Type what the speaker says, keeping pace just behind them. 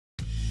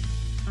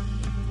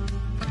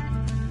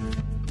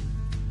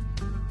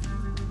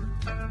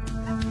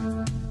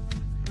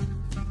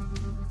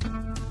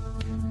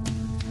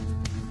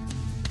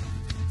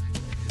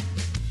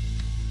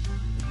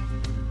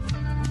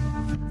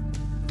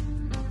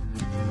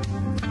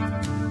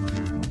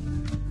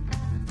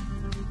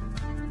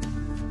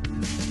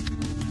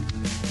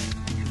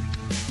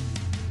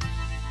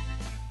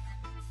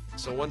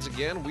So once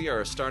again, we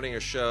are starting a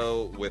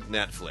show with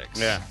Netflix.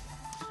 Yeah.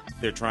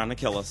 They're trying to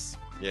kill us.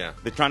 Yeah.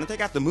 They're trying to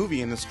take out the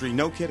movie industry.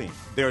 No kidding.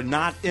 They're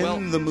not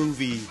in the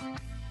movie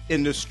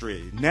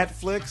industry.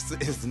 Netflix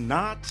is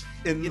not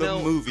in the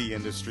movie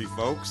industry,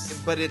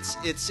 folks. But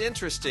it's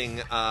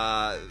interesting.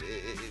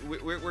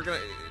 We're gonna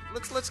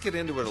let's get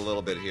into it a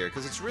little bit here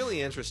because it's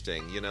really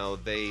interesting. You know,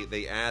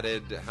 they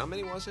added, how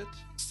many was it?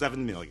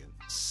 7 million.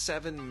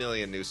 7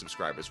 million new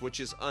subscribers,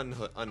 which is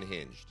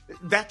unhinged.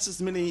 That's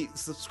as many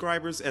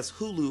subscribers as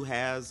Hulu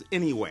has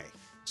anyway.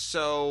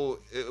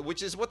 So,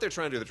 which is what they're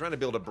trying to do. They're trying to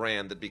build a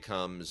brand that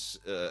becomes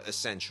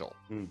essential,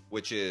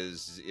 which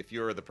is if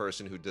you're the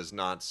person who does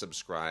not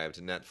subscribe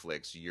to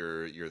Netflix,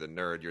 you're the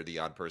nerd, you're the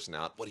odd person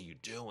out. What are you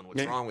doing?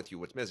 What's wrong with you?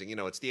 What's missing? You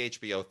know, it's the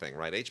HBO thing,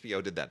 right?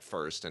 HBO did that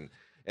first and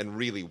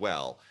really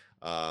well.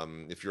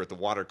 If you're at the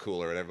water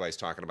cooler and everybody's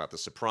talking about The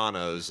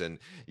Sopranos and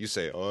you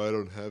say, "Oh, I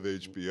don't have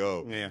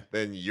HBO,"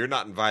 then you're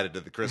not invited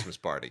to the Christmas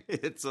party.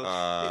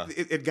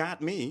 It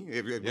got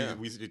me.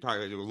 We talk.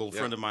 A little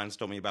friend of mine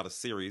told me about a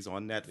series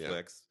on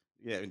Netflix.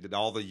 Yeah,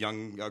 all the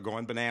young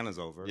going bananas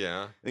over.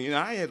 Yeah, and,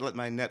 I had let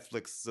my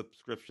Netflix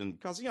subscription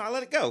because I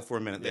let it go for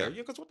a minute there.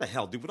 Because what the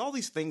hell, dude? With all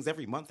these things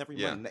every month,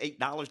 $8,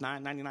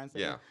 $9.99.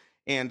 Yeah,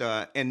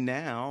 and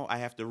now I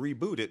have to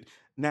reboot it.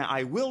 Now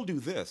I will do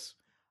this.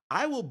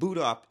 I will boot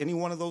up any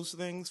one of those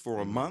things for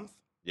a month,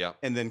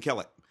 and then kill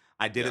it.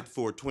 I did it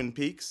for Twin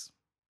Peaks,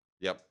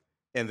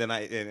 and then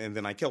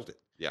I killed it.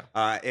 Yeah,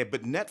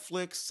 but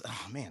Netflix,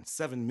 oh man,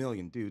 7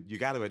 million, dude. You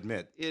got to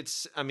admit,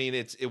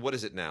 what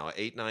is it now?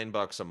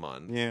 $8-9 a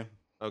month. Yeah.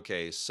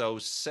 Okay, so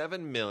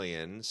 7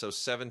 million, so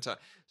 7 times,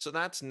 so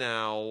that's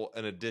now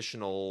an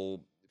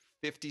additional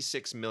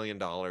 $56 million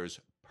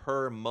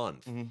per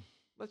month. Mm-hmm.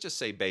 Let's just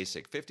say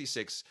basic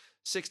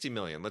 60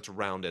 million. Let's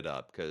round it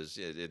up because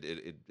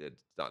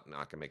it's not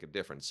going to make a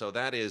difference. So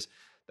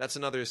that's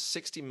another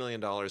 $60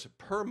 million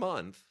per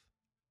month.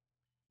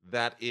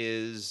 That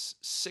is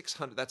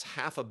 600. That's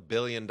 $500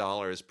 million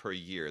per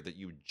year that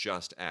you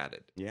just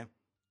added. Yeah.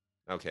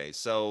 Okay,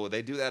 so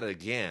they do that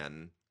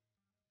again.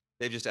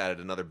 They've just added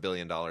another $1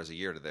 billion a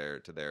year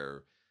to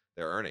their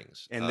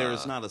earnings. And there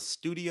is not a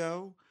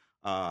studio,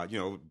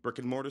 brick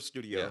and mortar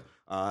studio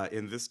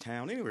in this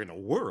town, anywhere in the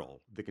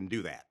world that can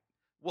do that.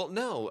 Well,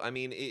 no, I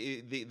mean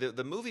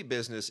the movie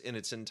business in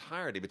its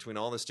entirety between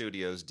all the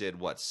studios did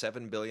what,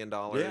 $7 billion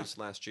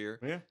last year?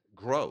 Yeah,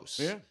 gross.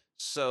 Yeah.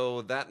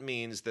 So that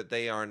means that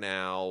they are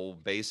now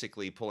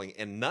basically pulling,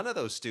 and none of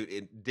those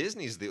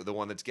Disney's the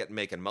one that's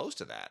making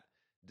most of that.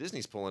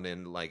 Disney's pulling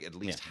in like at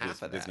least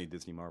half of that.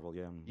 Disney, Marvel,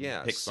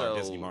 yeah. Pixar, so,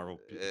 Disney, Marvel,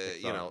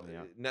 Pixar,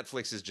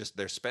 Netflix is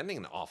they're spending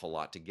an awful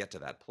lot to get to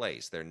that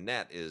place. Their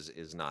net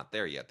is not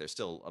there yet. They're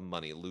still a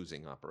money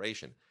losing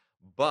operation,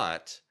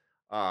 but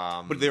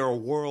they're a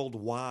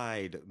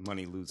worldwide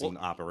money-losing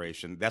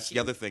operation. That's the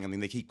other thing. I mean,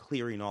 they keep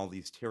clearing all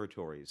these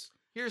territories.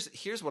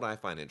 Here's what I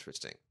find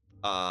interesting.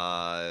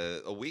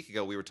 A week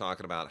ago, we were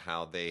talking about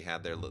how they're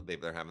having their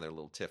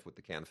little tiff with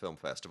the Cannes Film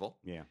Festival.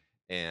 Yeah,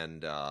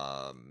 and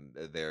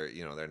they're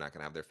not going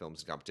to have their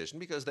films in competition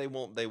because they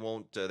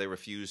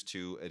refuse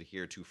to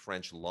adhere to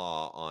French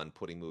law on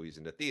putting movies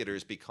into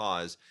theaters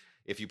because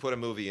if you put a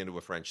movie into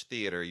a French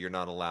theater, you're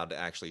not allowed to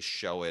actually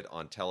show it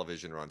on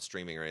television or on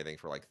streaming or anything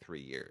for like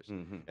 3 years.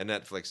 Mm-hmm. And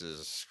Netflix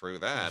is, screw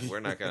that. We're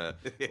not gonna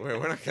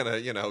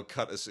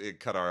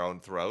cut our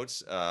own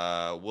throats.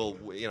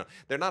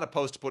 They're not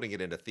opposed to putting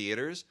it into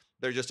theaters.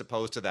 They're just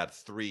opposed to that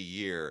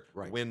 3-year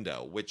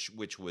window, which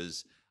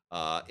was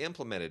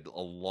implemented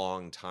a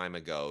long time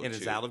ago. And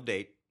it's out of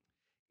date.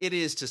 It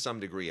is to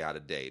some degree out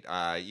of date.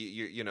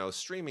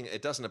 Streaming,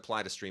 it doesn't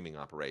apply to streaming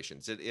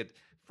operations.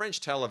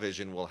 French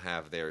television will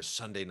have their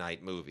Sunday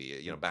night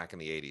movie. Back in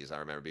the 80s, I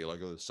remember being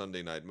like, "Oh, the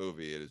Sunday night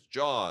movie, it is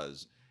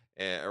Jaws,"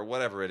 or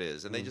whatever it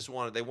is. And they just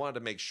wanted to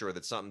make sure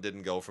that something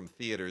didn't go from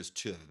theaters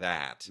to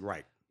that.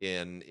 Right.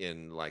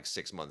 In like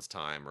 6 months'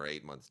 time or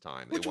 8 months'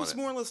 time. Which was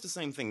more or less the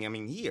same thing. I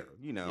mean, here,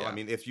 I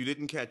mean, if you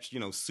didn't catch,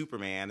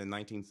 Superman in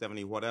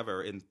 1970,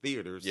 whatever, in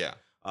theaters,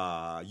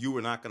 you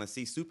were not going to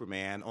see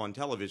Superman on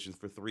television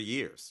for 3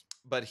 years.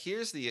 But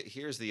here's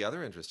the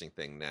other interesting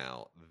thing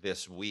now.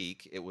 This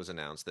week, it was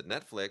announced that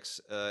Netflix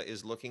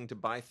is looking to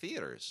buy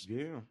theaters.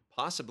 Yeah.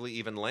 Possibly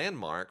even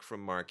Landmark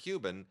from Mark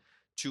Cuban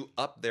to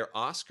up their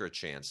Oscar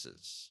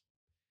chances.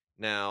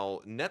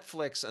 Now,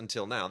 Netflix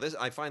until now,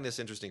 I find this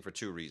interesting for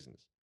 2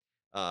 reasons.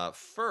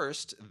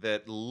 First,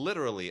 that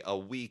literally a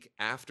week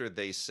after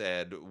they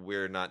said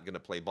we're not going to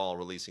play ball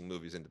releasing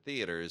movies into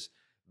theaters,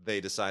 they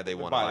decide they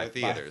want to buy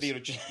theaters.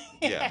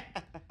 Yeah,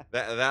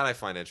 that I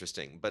find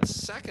interesting. But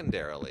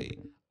secondarily,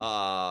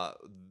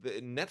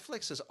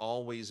 Netflix has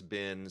always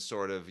been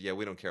sort of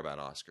we don't care about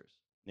Oscars.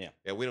 Yeah,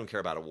 we don't care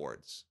about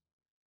awards.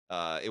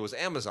 It was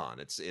Amazon.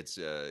 It's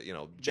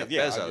Jeff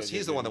Bezos.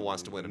 He's the one that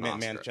wants to win an Oscar.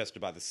 Manchester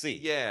by the Sea.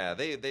 Yeah,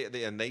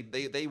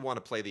 they want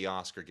to play the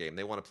Oscar game.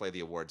 They want to play the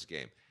awards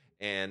game.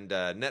 And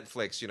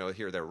Netflix,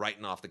 here they're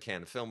writing off the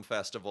Cannes Film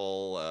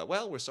Festival.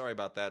 Well, we're sorry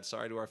about that.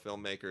 Sorry to our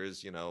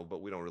filmmakers,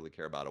 but we don't really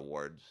care about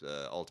awards.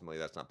 Ultimately,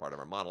 that's not part of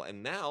our model.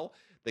 And now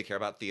they care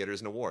about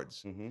theaters and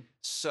awards. Mm-hmm.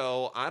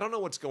 So I don't know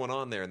what's going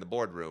on there in the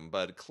boardroom,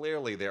 but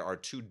clearly there are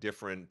two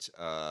different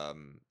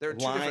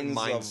different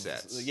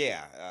mindsets.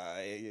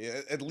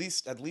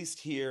 At least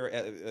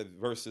here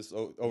versus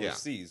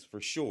overseas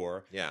for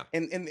sure. Yeah,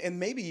 and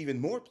maybe even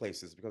more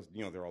places because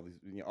there are all these.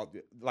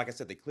 Like I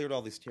said, they cleared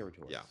all these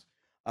territories. Yeah.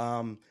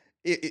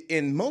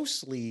 And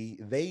mostly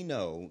they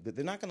know that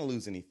they're not going to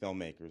lose any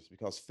filmmakers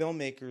because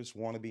filmmakers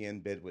want to be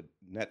in bed with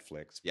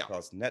Netflix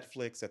because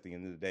Netflix at the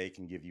end of the day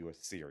can give you a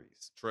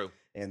series. True.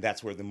 And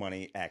that's where the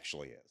money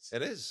actually is.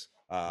 It is.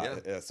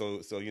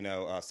 So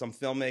some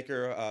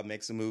filmmaker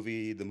makes a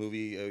movie, the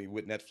movie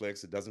with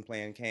Netflix, it doesn't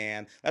play in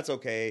Cannes. That's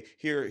okay.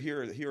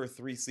 Here are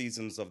 3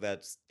 seasons of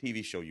that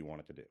TV show you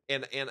wanted to do.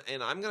 And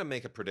I'm going to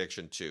make a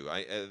prediction too.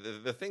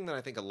 The thing that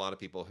I think a lot of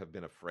people have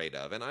been afraid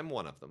of, and I'm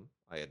one of them,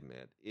 I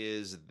admit,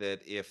 is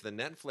that if the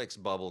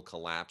Netflix bubble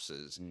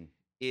collapses,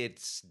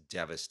 it's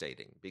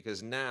devastating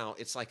because now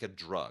it's like a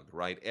drug,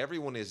 right?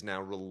 Everyone is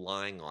now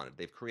relying on it.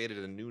 They've created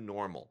a new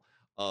normal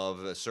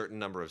of a certain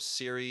number of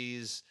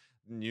series.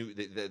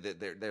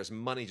 There's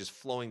money just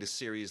flowing to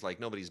series like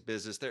nobody's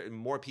business.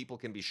 More people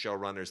can be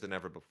showrunners than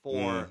ever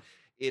before.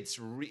 It's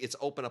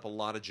opened up a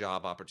lot of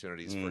job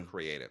opportunities for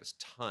creatives,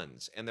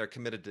 tons, and they're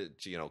committed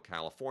to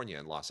California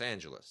and Los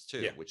Angeles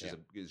too, which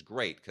is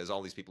great because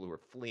all these people who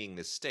are fleeing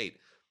this state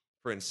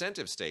for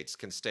incentive states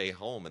can stay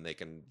home and they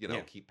can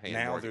keep paying.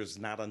 Now there's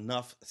not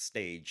enough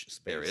stage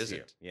space. There isn't.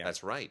 Here. Yeah.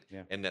 That's right.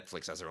 Yeah. And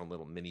Netflix has their own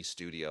little mini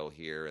studio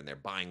here, and they're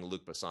buying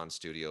Luc Besson's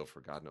studio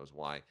for God knows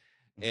why.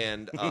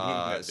 And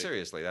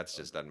seriously,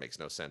 that makes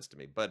no sense to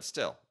me. But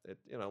still,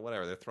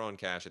 whatever. They're throwing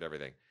cash at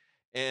everything.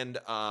 And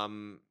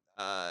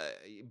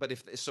but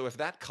if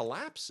that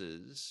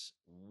collapses,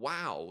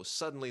 wow!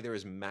 Suddenly there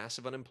is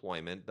massive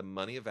unemployment. The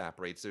money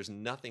evaporates. There's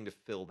nothing to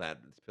fill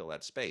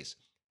that space.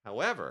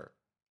 However,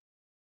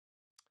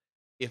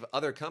 if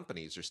other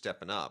companies are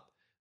stepping up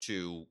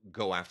to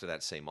go after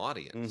that same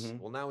audience,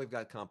 well, now we've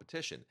got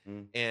competition,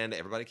 and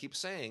everybody keeps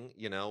saying,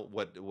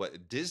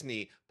 what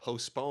Disney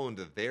postponed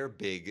their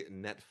big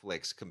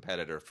Netflix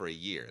competitor for a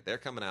year. They're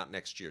coming out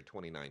next year,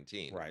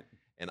 2019, right?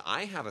 And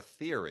I have a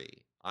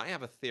theory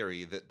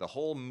that the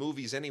whole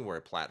Movies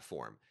Anywhere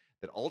platform,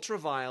 that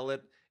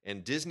Ultraviolet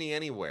and Disney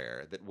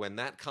Anywhere, that when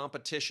that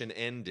competition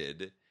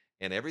ended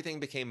and everything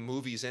became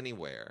Movies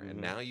Anywhere,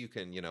 and now you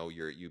can,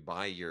 you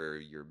buy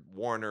your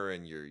Warner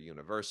and your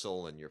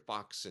Universal and your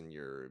Fox and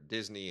your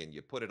Disney, and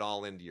you put it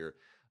all into your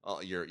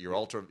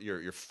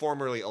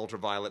formerly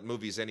Ultraviolet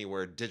Movies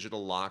Anywhere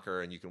digital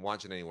locker, and you can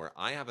watch it anywhere.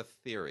 I have a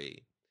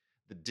theory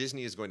that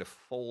Disney is going to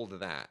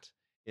fold that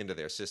into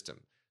their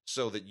system,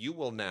 so that you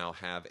will now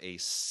have a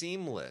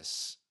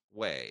seamless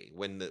way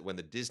when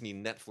the Disney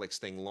Netflix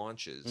thing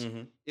launches.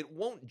 It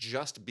won't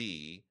just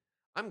be,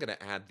 I'm going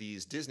to add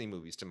these Disney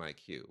movies to my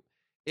queue.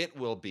 It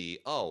will be,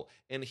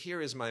 and here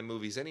is my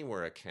Movies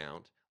Anywhere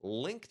account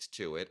linked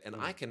to it, and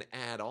I can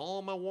add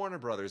all my Warner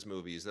Brothers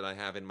movies that I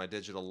have in my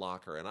digital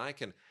locker,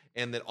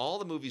 and that all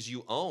the movies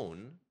you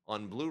own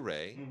on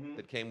Blu-ray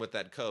that came with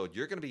that code,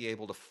 you're going to be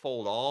able to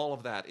fold all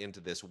of that into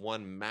this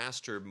one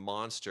master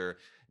monster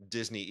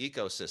Disney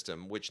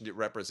ecosystem, which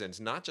represents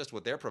not just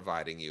what they're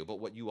providing you, but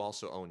what you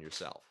also own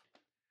yourself.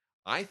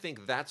 I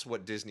think that's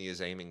what Disney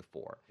is aiming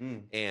for.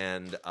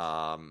 And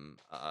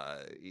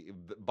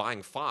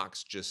buying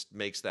Fox just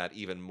makes that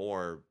even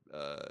more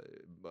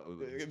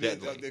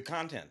deadly. The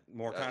content,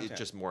 more content.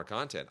 Just more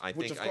content.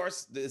 Which, of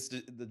course, is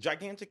the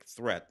gigantic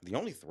threat, the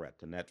only threat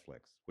to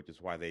Netflix, which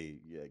is why they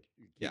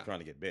keep trying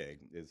to get big,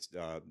 is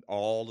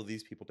all of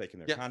these people taking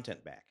their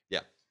content back.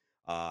 Yeah.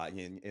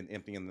 And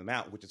emptying them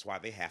out, which is why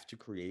they have to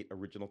create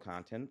original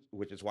content,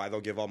 which is why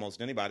they'll give almost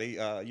anybody,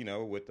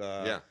 with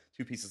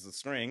 2 pieces of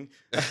string,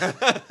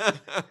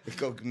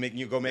 go make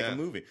a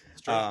movie.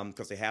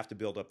 Because they have to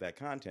build up that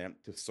content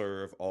to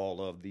serve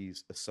all of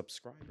these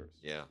subscribers.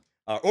 Yeah.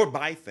 Or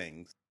buy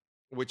things.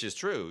 Which is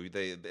true.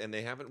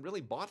 They haven't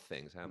really bought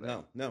things, have they?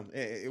 No.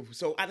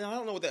 So I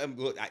don't know what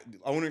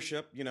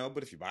ownership,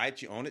 but if you buy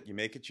it, you own it. You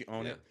make it, you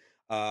own it.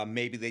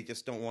 Maybe they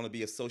just don't want to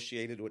be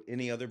associated with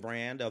any other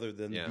brand other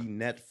than the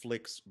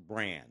Netflix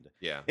brand.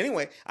 Yeah.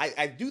 Anyway,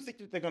 I do think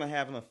that they're going to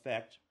have an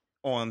effect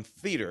on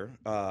theater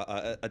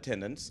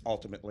attendance,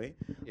 ultimately.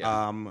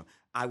 Yeah.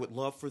 I would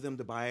love for them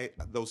to buy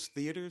those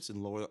theaters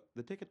and lower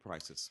the ticket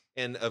prices.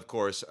 And of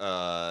course,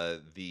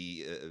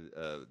 the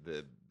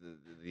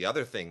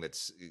other thing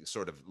that's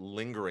sort of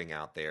lingering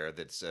out there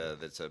that's a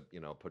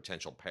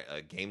potential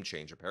game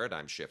changer,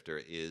 paradigm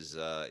shifter is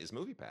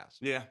MoviePass.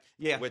 Yeah.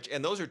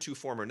 And those are 2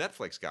 former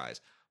Netflix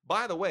guys.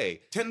 By the way,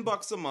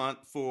 $10 a month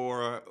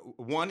for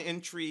 1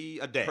 entry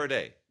a day per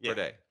day.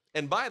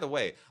 And by the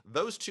way,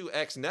 those 2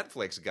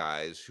 ex-Netflix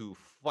guys who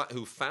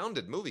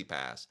founded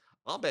MoviePass,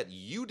 I'll bet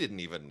you didn't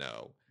even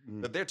know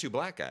that they're 2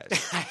 black guys.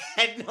 I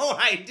had no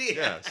idea.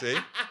 Yeah, see?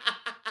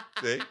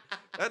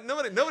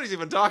 Nobody's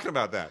even talking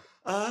about that.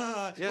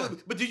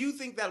 But do you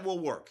think that will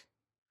work?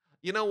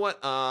 You know what?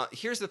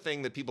 Here's the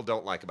thing that people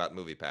don't like about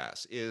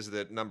MoviePass is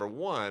that, number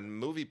one,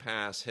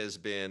 MoviePass has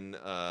been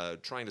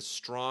trying to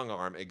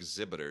strong-arm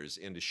exhibitors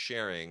into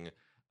sharing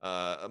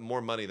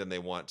more money than they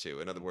want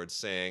to. In other words,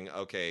 saying,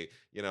 okay,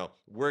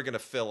 we're going to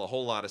fill a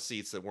whole lot of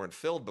seats that weren't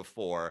filled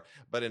before,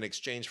 but in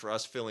exchange for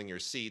us filling your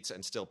seats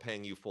and still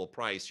paying you full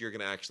price, you're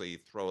going to actually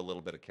throw a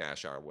little bit of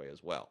cash our way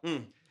as well.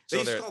 They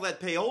used to call that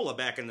payola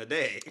back in the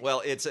day.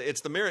 Well, it's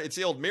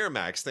the old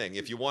Miramax thing.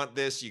 If you want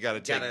this, you got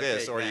to take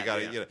this, or you got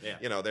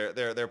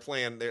to they're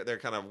playing they're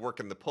kind of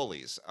working the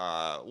pulleys,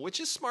 which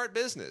is smart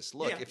business.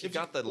 Look, if you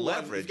got the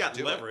leverage, you've got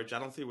leverage. I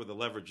don't see where the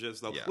leverage is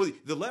though. Yeah. Well,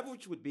 the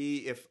leverage would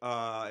be if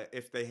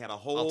they had a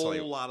whole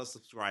lot of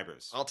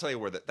subscribers. I'll tell you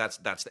where that's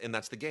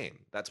the game.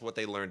 That's what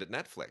they learned at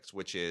Netflix,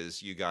 which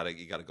is you got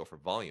to go for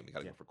volume, you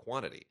got to go for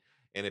quantity,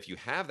 and if you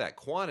have that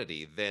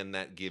quantity, then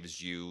that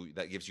gives you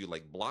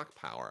like block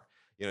power.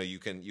 You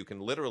can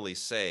literally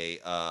say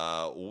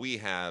we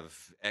have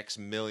X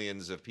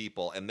millions of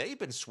people, and they've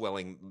been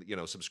swelling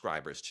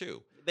subscribers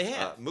too. They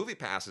have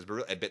MoviePass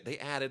but they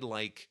added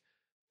like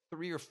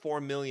 3 or 4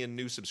 million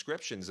new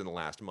subscriptions in the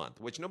last month,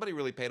 which nobody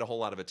really paid a whole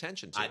lot of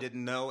attention to. I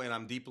didn't know, and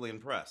I'm deeply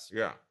impressed.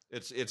 Yeah,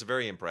 it's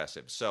very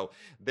impressive. So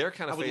they're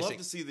kind of I would love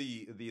to see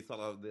the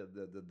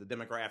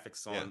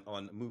demographics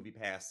on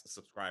MoviePass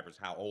subscribers,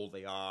 how old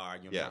they are,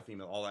 male,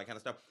 female, all that kind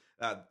of stuff.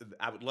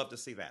 I would love to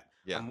see that.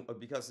 Yeah.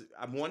 Because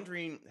I'm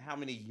wondering how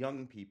many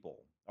young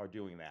people are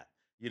doing that.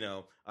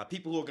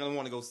 People who are going to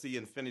want to go see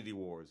Infinity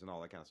Wars and all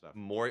that kind of stuff.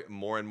 More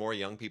and more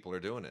young people are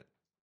doing it.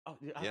 Oh,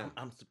 yeah.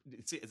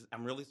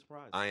 I'm really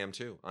surprised. I am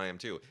too.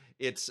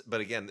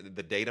 But again,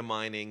 the data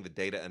mining, the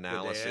data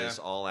analysis,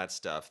 all that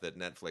stuff that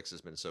Netflix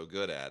has been so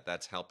good at,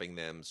 that's helping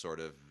them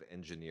sort of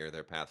engineer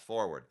their path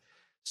forward.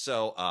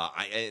 So,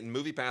 and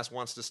MoviePass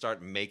wants to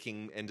start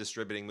making and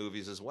distributing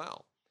movies as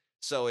well.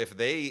 So if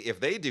they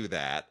do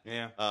that,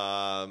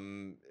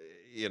 and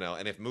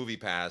if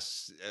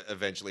MoviePass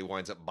eventually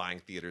winds up buying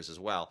theaters as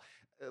well,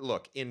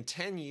 look, in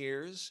 10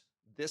 years,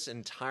 this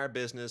entire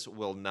business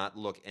will not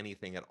look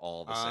anything at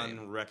all the same.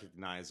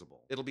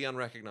 Unrecognizable. It'll be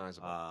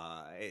unrecognizable.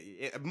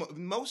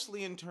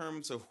 Mostly in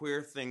terms of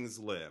where things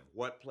live,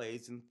 what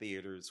plays in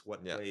theaters,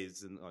 what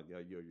plays in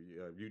your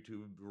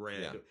YouTube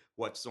Red,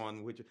 what's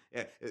on which.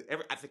 I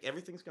think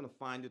everything's going to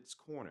find its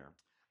corner.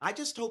 I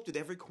just hope that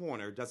every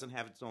corner doesn't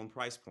have its own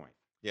price point.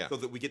 Yeah. So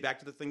that we get back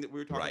to the thing that we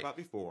were talking about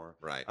before.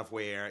 Right. Of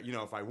where,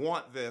 if I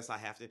want this, I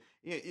have to.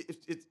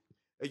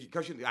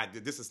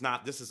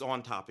 This is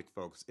on topic,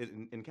 folks.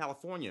 In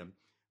California,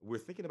 we're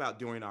thinking about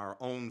doing our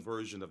own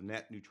version of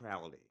net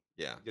neutrality.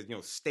 Yeah.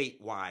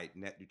 Statewide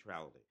net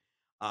neutrality.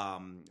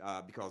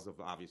 Because of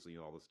obviously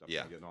all this stuff.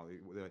 Yeah.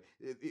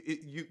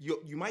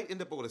 You might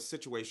end up with a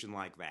situation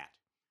like that,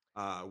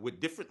 with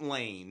different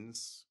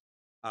lanes.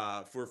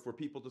 For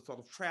people to sort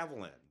of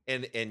travel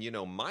in,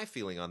 and my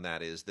feeling on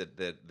that is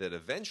that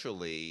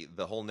eventually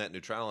the whole net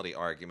neutrality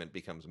argument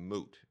becomes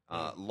moot.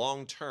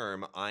 Long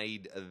term,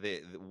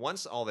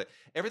 once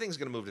everything's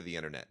going to move to the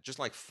internet, just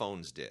like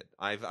phones did.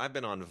 I've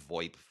been on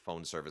VoIP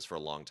phone service for a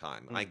long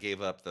time. I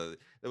gave up there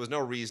was no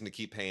reason to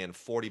keep paying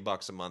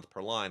 $40 a month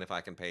per line if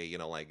I can pay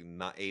like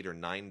 $8 or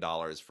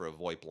 $9 for a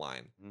VoIP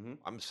line.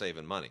 I'm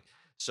saving money.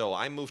 So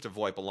I moved to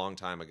VoIP a long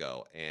time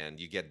ago, and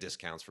you get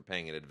discounts for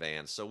paying in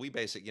advance. So we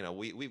basically,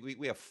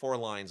 we have 4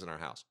 lines in our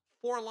house.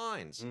 4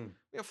 lines.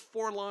 We have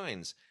 4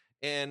 lines,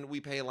 and we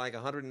pay like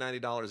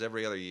 $190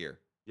 every other year.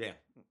 Yeah.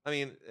 I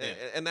mean,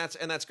 and that's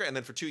great. And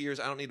then for 2 years,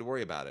 I don't need to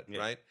worry about it,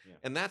 right? Yeah.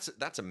 And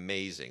that's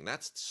amazing.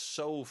 That's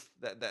so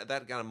that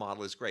kind of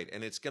model is great,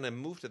 and it's going to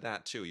move to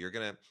that too. You're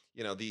going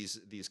to,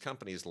 these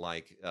companies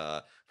like,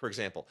 for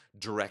example,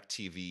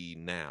 DirecTV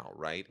Now,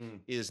 right,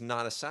 is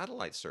not a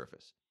satellite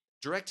service.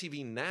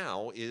 DirecTV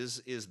Now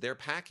is their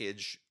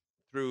package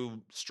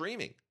through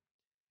streaming.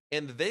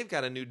 And they've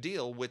got a new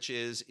deal, which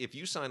is if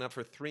you sign up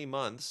for 3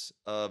 months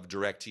of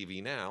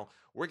DirecTV Now,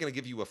 we're going to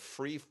give you a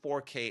free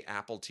 4K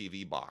Apple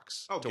TV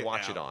box to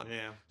watch it on.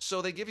 Yeah.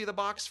 So they give you the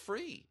box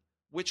free,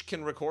 which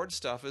can record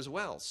stuff as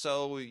well.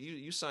 So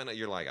you sign up,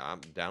 you're like,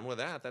 I'm down with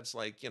that. That's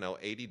like,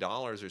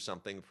 $80 or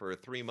something for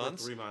 3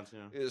 months. For 3 months,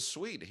 yeah.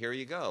 Sweet. Here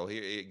you go.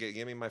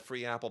 Give me my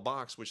free Apple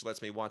box, which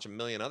lets me watch a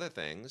million other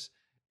things.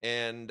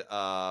 And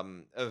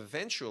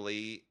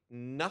eventually,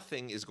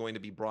 nothing is going to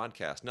be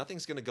broadcast.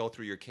 Nothing's going to go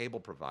through your cable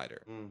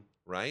provider,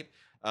 right?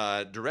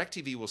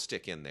 DirecTV will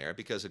stick in there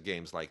because of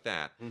games like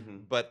that.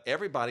 But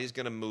everybody's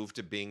going to move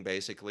to being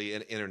basically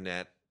an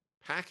internet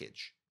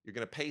package. You're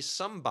going to pay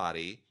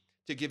somebody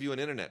to give you an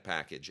internet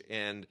package.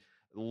 And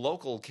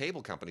local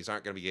cable companies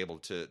aren't going to be able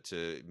to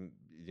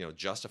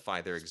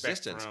justify their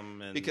existence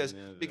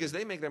because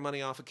they make their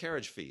money off of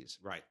carriage fees.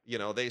 Right.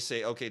 They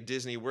say, okay,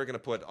 Disney, we're going to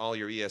put all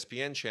your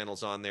ESPN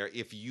channels on there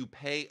if you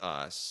pay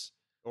us.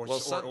 Or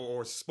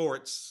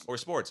sports. Or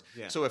sports.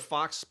 Yeah. So if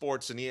Fox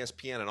Sports and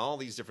ESPN and all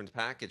these different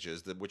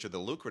packages, which are the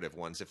lucrative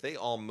ones, if they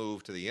all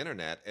move to the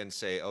internet and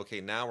say,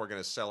 okay, now we're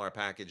going to sell our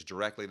package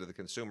directly to the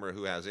consumer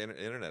who has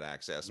internet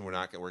access, and we're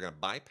going to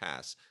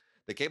bypass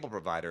the cable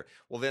provider,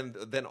 well,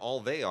 then all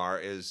they are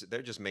is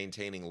they're just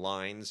maintaining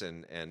lines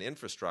and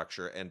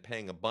infrastructure and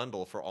paying a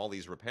bundle for all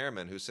these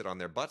repairmen who sit on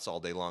their butts all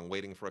day long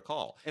waiting for a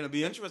call. And it'll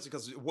be interesting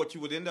because what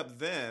you would end up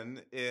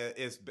then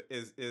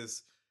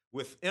is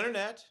with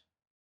internet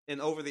and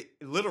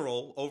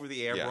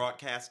over-the-air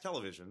broadcast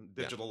television,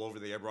 digital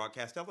over-the-air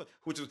broadcast television,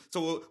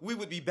 so we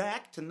would be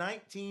back to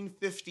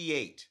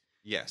 1958.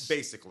 Yes.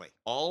 Basically.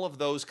 All of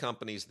those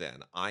companies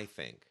then, I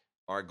think,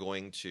 are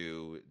going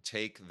to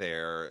take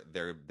their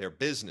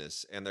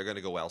business and they're going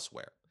to go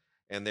elsewhere.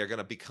 And they're going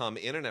to become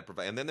internet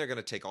providers, and then they're going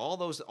to take all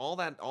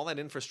that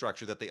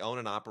infrastructure that they own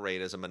and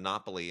operate as a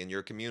monopoly in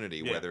your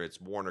community, whether it's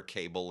Warner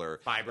Cable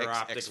or fiber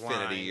optic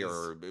Xfinity lines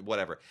or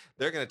whatever.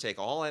 They're going to take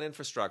all that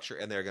infrastructure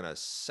and they're going to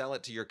sell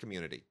it to your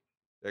community.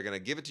 They're going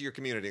to give it to your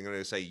community and they're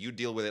going to say, you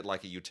deal with it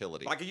like a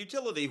utility. Like a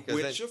utility,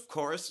 which, of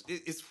course,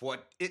 is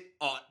what it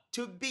ought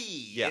to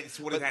be. Yeah. It's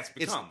what it has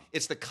become.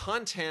 It's the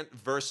content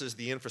versus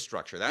the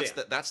infrastructure.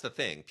 That's the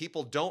thing.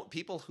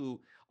 People who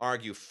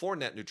argue for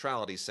net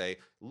neutrality say,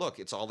 look,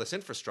 it's all this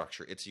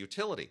infrastructure. It's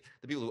utility.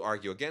 The people who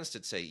argue against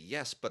it say,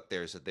 yes, but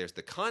there's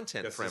the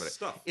content parameter.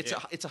 Stuff.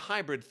 It's a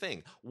hybrid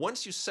thing.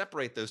 Once you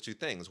separate those two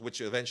things,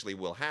 which eventually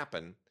will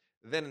happen,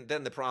 then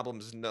the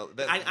problems resolve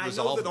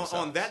themselves.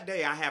 On that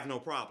day I have no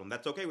problem.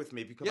 That's okay with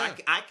me because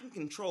I can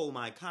control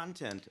my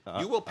content.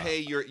 You will pay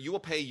your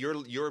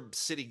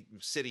city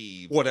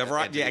whatever.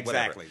 Entity,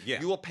 exactly. Whatever.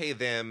 Yeah. You will pay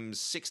them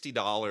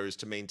 $60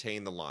 to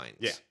maintain the lines.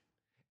 Yeah.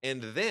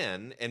 And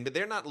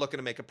they're not looking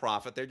to make a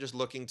profit. They're just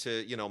looking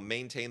to,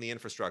 maintain the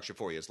infrastructure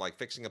for you. It's like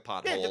fixing a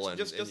pothole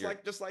just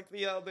like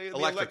the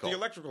electrical.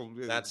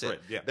 That's grid.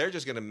 it. Yeah. They're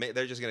just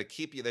gonna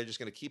keep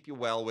you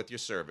well with your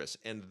service,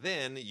 and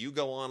then you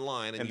go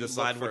online and you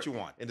decide what you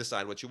want.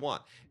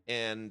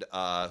 And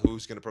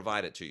who's going to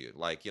provide it to you?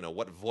 Like,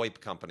 what VoIP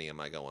company am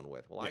I going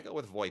with? Well, I go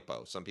with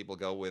VoIPO. Some people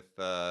go with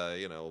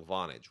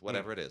Vonage,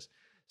 whatever it is.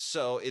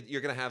 So you're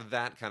going to have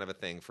that kind of a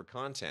thing for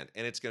content,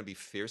 and it's going to be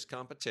fierce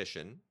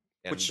competition.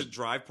 Which should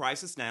drive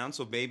prices down,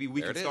 so maybe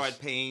we can start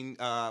paying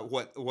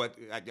what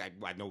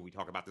I know we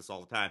talk about this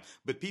all the time,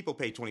 but people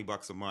pay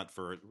 $20 a month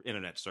for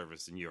internet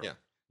service in Europe.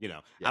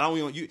 Yeah. I don't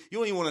even you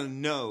don't even want to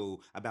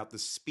know about the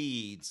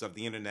speeds of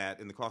the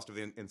internet and the cost of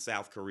it in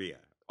South Korea.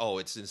 Oh,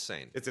 it's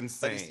insane. It's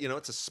insane. But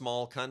it's a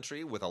small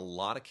country with a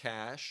lot of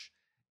cash.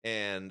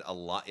 And a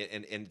lot,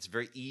 and it's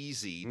very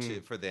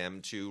easy for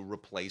them to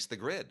replace the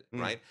grid,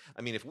 right?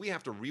 I mean, if we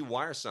have to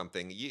rewire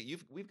something,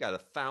 we've got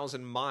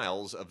 1,000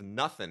 miles of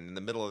nothing in the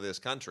middle of this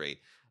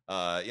country,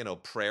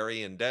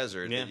 prairie and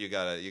desert that you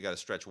gotta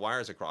stretch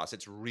wires across.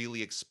 It's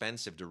really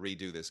expensive to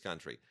redo this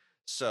country,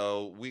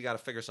 so we got to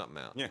figure something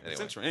out. Yeah, anyway.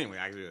 It's interesting. Anyway,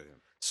 I agree with you.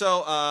 So,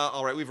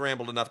 all right, we've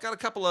rambled enough. Got a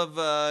couple of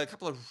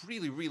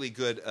really, really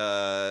good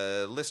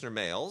listener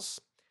mails.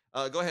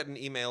 Go ahead and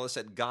email us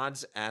at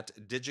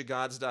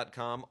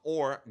gods@digigods.com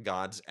or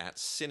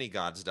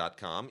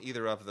gods@cinegods.com.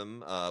 Either of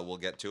them will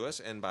get to us.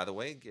 And by the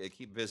way,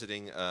 keep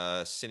visiting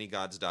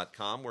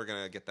cinegods.com. We're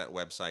going to get that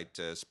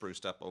website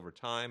spruced up over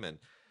time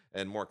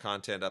and more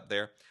content up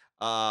there.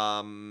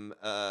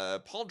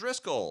 Paul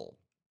Driscoll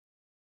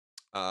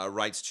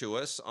writes to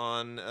us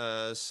on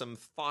some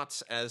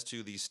thoughts as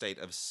to the state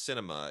of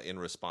cinema in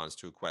response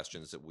to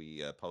questions that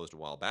we posed a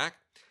while back.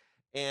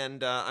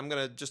 And I'm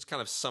going to just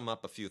kind of sum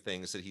up a few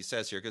things that he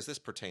says here, because this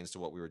pertains to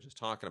what we were just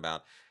talking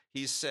about.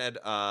 He said,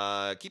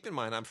 keep in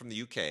mind, I'm from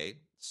the UK,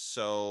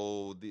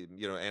 so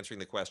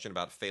answering the question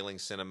about failing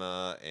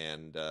cinema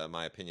and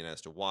my opinion as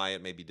to why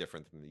it may be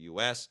different from the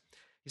US.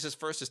 He says,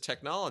 first is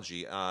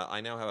technology. I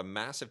now have a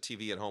massive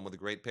TV at home with a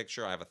great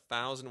picture. I have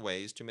 1,000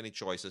 ways, too many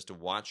choices to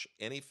watch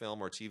any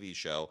film or TV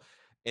show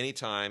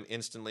anytime,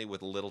 instantly,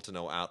 with little to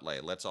no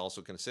outlay. Let's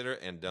also consider,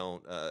 and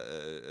don't,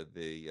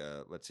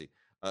 let's see,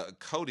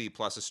 Kodi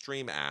plus a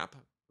stream app,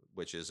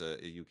 which is a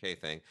UK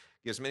thing,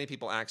 gives many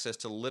people access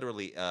to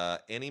literally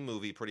any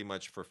movie pretty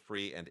much for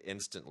free and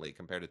instantly,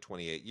 compared to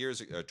 20 years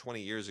ago,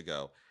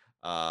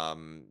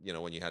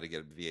 when you had to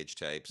get VH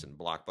tapes and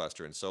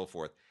Blockbuster and so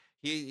forth.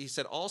 He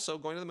said also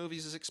going to the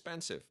movies is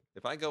expensive.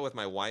 If I go with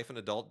my wife and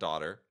adult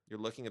daughter, you're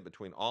looking at,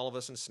 between all of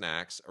us and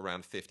snacks,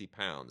 around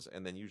 £50,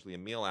 and then usually a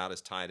meal out is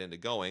tied into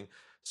going.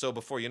 So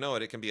before you know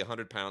it, it can be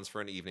 £100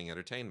 for an evening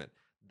entertainment.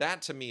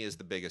 That to me is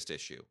the biggest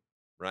issue.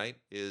 Right?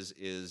 Is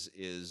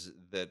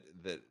that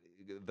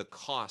the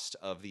cost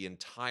of the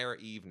entire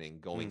evening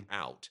going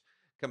out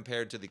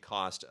compared to the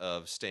cost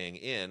of staying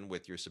in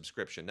with your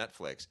subscription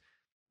Netflix?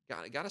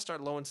 Got to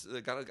start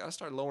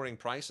lowering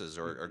prices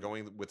or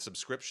going with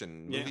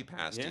subscription movie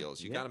pass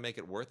deals. You got to make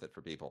it worth it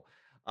for people.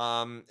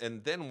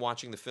 And then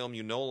watching the film,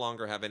 you no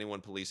longer have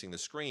anyone policing the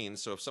screen.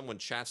 So if someone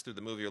chats through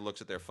the movie or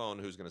looks at their phone,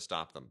 who's going to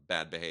stop them?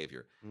 Bad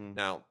behavior.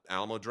 Now,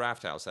 Alamo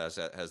Drafthouse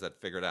has that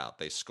figured out.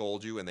 They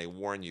scold you and they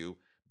warn you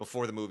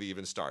before the movie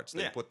even starts.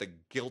 They put the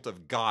guilt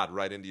of God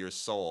right into your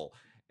soul,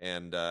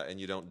 and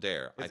you don't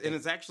dare. And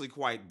it's actually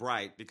quite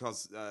bright,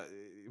 because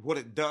what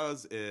it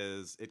does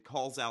is it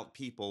calls out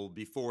people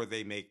before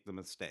they make the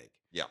mistake.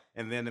 Yeah.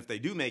 And then if they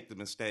do make the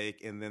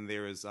mistake, and then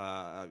there is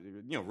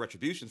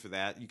retribution for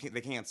that,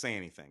 they can't say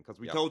anything, because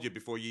we told you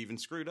before you even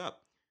screwed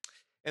up.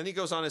 And he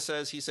goes on and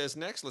says,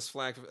 next,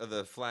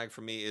 the flag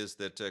for me is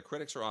that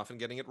critics are often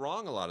getting it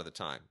wrong a lot of the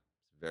time.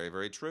 Very,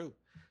 very true.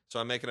 So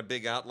I'm making a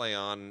big outlay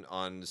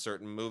on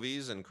certain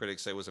movies, and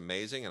critics say it was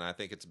amazing, and I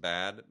think it's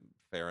bad.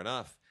 Fair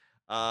enough.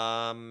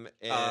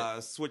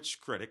 Switch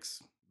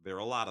critics. There are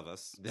a lot of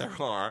us. There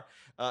are.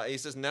 He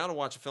says, now to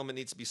watch a film, it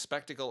needs to be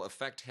spectacle,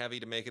 effect heavy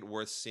to make it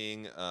worth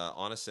seeing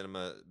on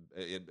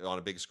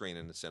a big screen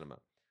in the cinema. A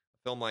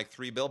film like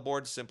Three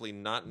Billboards simply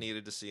not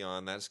needed to see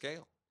on that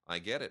scale. I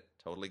get it.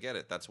 Totally get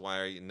it. That's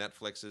why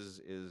Netflix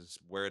is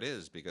where it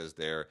is, because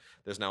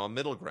there's now a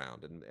middle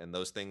ground, and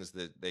those things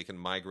that they can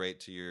migrate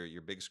to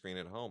your big screen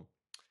at home.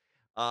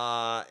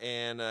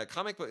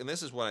 Comic book, and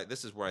this is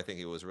where I think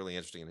it was really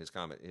interesting in his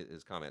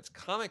comments.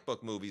 Comic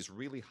book movies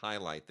really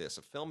highlight this.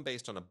 A film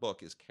based on a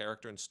book is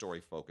character and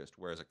story focused,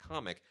 whereas a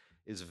comic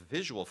is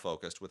visual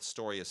focused with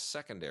story as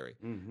secondary.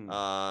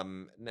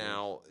 Mm-hmm.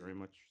 Now, very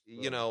much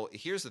so. You know,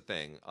 here's the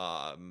thing.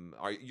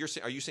 Are you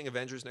seeing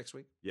Avengers next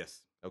week?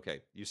 Yes.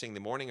 Okay. You seeing the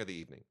morning or the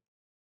evening?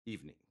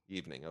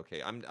 Evening.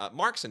 Okay. I'm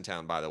Mark's in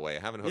town, by the way. I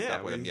haven't hooked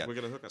up with him yet. We're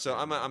gonna hook up. So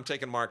I'm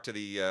taking Mark to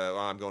the.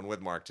 I'm going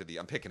with Mark to the.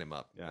 I'm picking him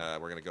up. Yeah.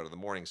 We're gonna go to the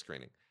morning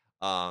screening.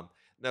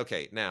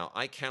 Okay. Now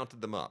I counted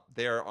them up.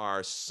 There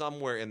are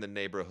somewhere in the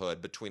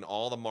neighborhood between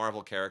all the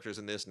Marvel characters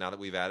in this. Now that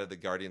we've added the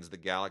Guardians of the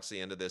Galaxy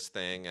into this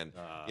thing, and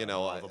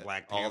all the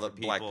Black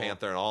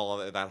Panther and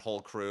all of that whole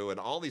crew and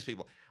all these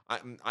people.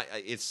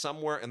 It's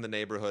somewhere in the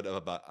neighborhood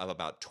of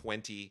about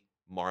 20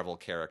 Marvel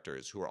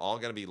characters who are all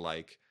going to be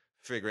like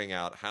figuring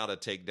out how to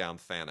take down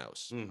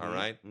Thanos. Mm-hmm, all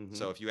right. Mm-hmm.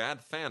 So if you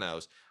add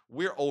Thanos,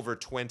 we're over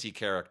 20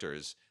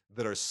 characters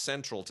that are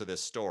central to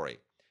this story.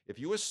 If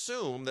you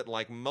assume that,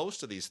 like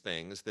most of these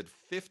things, that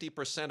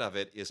 50% of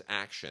it is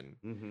action,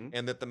 mm-hmm.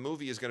 and that the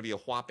movie is going to be a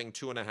whopping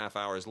 2.5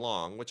 hours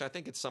long, which I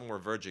think it's somewhere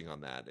verging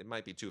on that. It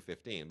might be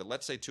 2:15, but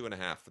let's say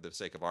 2.5 for the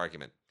sake of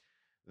argument.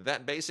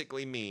 That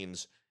basically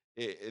means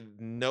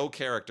no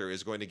character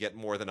is going to get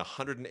more than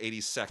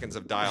 180 seconds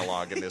of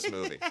dialogue in this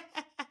movie.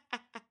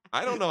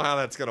 I don't know how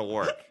that's going to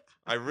work.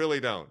 I really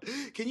don't.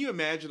 Can you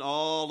imagine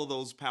all of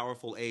those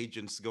powerful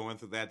agents going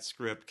through that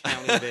script,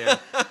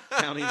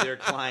 counting their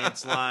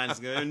clients'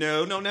 lines? Going,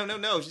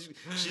 no.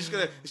 She's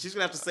gonna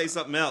have to say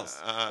something else.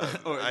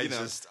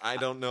 I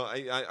don't know.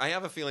 I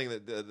have a feeling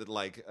that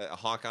like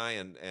Hawkeye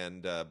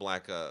and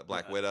Black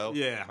Widow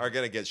are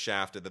gonna get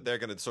shafted. That they're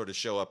gonna sort of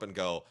show up and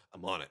go,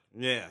 "I'm on it."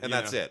 Yeah, and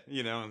that's it.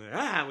 You know, and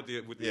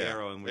with the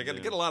arrow. And they're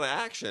gonna get a lot of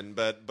action,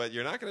 but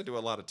you're not gonna do a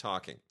lot of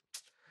talking.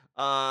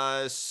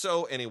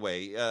 So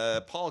anyway,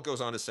 Paul goes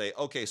on to say,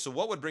 okay, so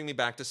what would bring me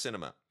back to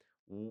cinema?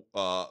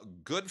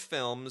 Good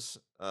films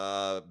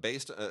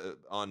based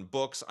on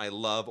books I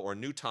love or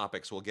new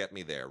topics will get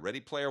me there.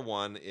 Ready Player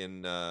One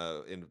in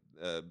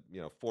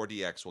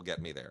 4DX will get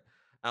me there.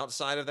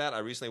 Outside of that, I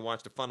recently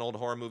watched a fun old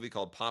horror movie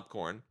called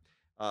Popcorn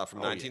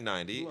from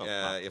 1990.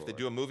 If they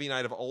do a movie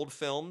night of old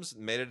films,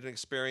 made it an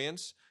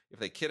experience. If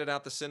they kitted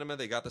out the cinema,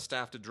 they got the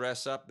staff to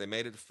dress up, they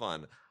made it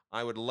fun.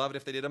 I would love it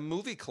if they did a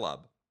movie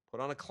club. Put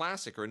on a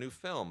classic or a new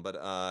film, but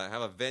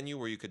have a venue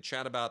where you could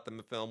chat about the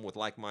film with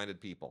like-minded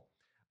people.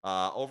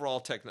 Overall,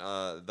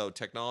 though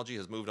technology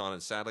has moved on,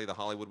 and sadly, the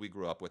Hollywood we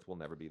grew up with will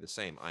never be the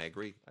same. I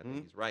agree. I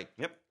think he's right.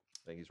 Yep.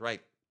 I think he's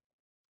right.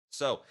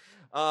 So,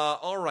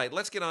 all right,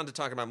 let's get on to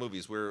talking about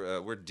movies.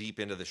 We're deep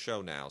into the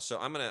show now, so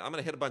I'm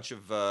gonna hit a bunch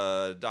of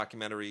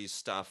documentary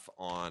stuff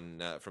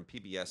on from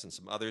PBS and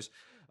some others.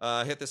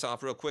 Hit this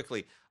off real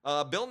quickly.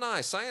 Bill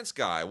Nye, Science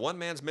Guy, one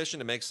man's mission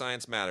to make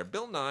science matter.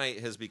 Bill Nye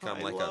has become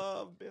I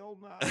love Bill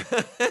Nye.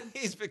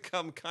 He's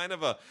become kind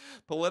of a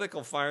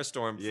political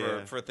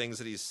firestorm for things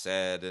that he's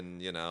said,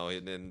 and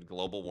in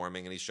global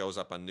warming, and he shows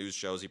up on news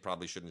shows he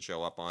probably shouldn't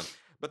show up on.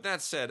 But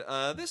that said,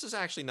 this is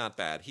actually not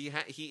bad.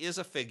 He is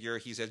a figure.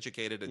 He's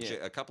educated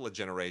a couple of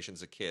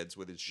generations of kids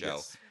with his show.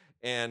 Yes.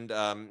 And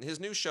his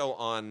new show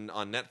on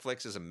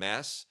Netflix is a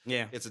mess.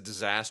 Yeah, it's a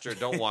disaster.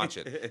 Don't watch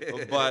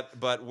it.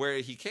 but where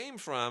he came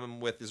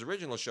from with his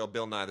original show,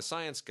 Bill Nye the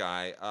Science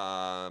Guy,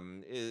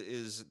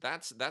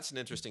 that's an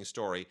interesting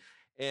story.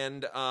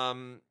 And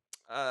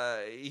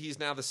he's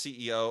now the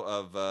CEO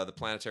of the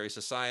Planetary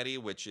Society,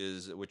 which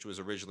was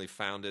originally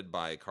founded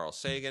by Carl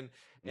Sagan.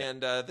 Yeah.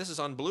 And this is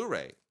on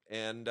Blu-ray.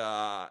 And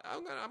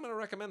I'm going to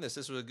recommend this.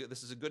 This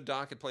is a good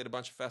doc. It played a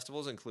bunch of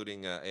festivals,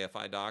 including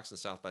AFI Docs and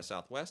South by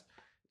Southwest.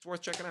 It's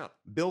worth checking out.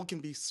 Bill can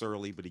be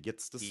surly, but he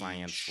gets the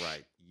science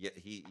right. Yeah,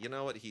 you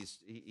know what?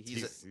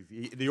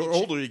 The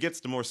older he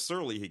gets, the more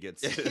surly he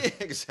gets.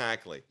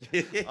 Exactly.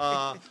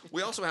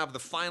 We also have The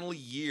Final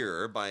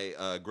Year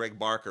by Greg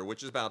Barker,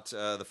 which is about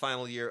the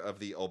final year of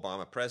the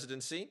Obama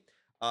presidency,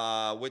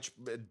 which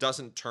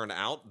doesn't turn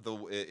out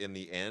in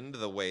the end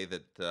the way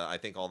that I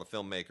think all the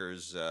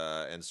filmmakers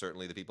and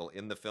certainly the people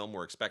in the film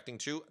were expecting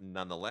to.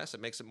 Nonetheless,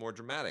 it makes it more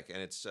dramatic, and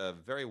it's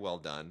very well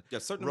done. Yeah,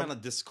 a certain amount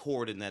of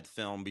discord in that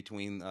film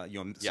between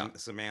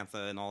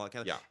Samantha and all that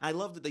kind of. Yeah. I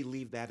love that they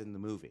leave that in the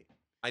movie.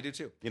 I do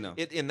too. You know,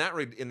 in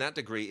that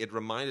degree, it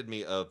reminded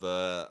me of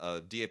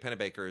D.A.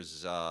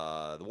 Pennebaker's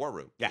The War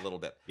Room a little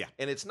bit. Yeah,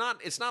 and it's not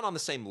on the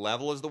same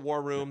level as The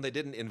War Room. They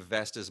didn't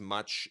invest as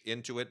much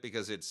into it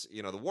because it's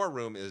The War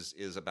Room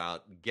is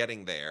about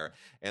getting there,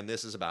 and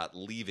this is about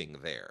leaving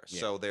there.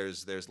 Yeah. So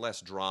there's less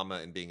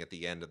drama in being at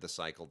the end of the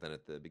cycle than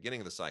at the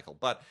beginning of the cycle,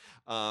 but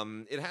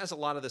it has a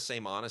lot of the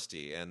same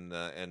honesty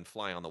and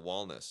fly on the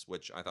wallness,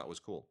 which I thought was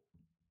cool.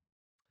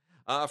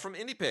 From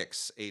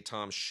IndiePix, a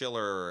Tom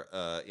Schiller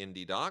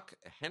indie doc,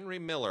 Henry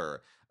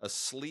Miller,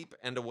 Asleep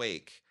and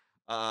Awake.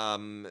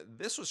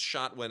 This was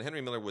shot when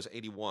Henry Miller was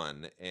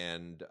 81,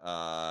 and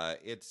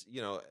it's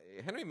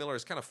Henry Miller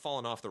has kind of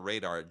fallen off the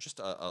radar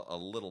just a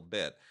little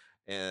bit.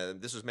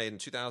 And this was made in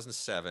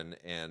 2007,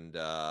 and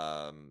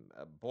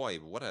boy,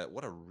 what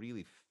a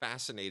really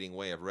fascinating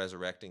way of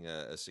resurrecting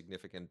a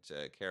significant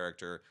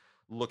character.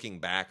 Looking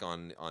back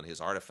on his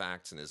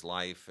artifacts and his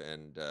life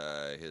and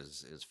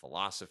his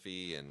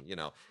philosophy, and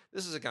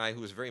this is a guy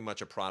who was very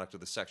much a product of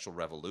the sexual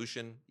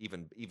revolution,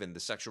 even the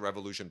sexual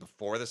revolution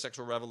before the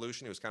sexual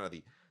revolution. He was kind of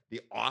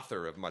the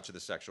author of much of the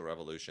sexual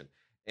revolution,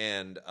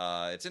 and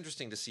it's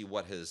interesting to see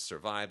what has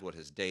survived, what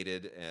has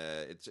dated.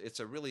 It's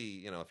a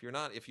really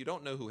if you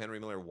don't know who Henry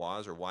Miller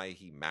was or why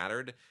he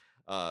mattered.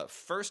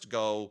 First,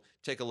 go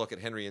take a look at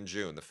Henry and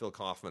June, the Phil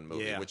Kaufman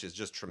movie, which is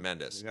just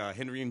tremendous.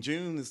 Henry and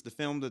June is the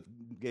film that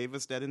gave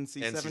us that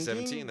NC-17.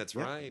 NC-17, that's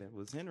right. That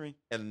was Henry.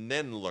 And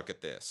then look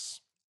at this.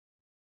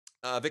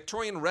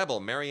 Victorian Rebel,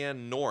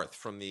 Marianne North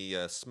from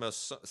the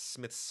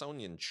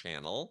Smithsonian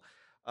Channel.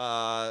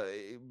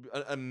 An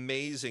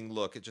amazing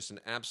look at just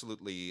an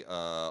absolutely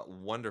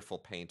wonderful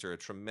painter, a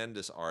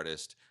tremendous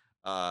artist.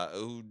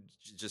 Who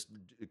just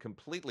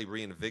completely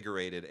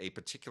reinvigorated a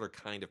particular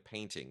kind of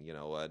painting,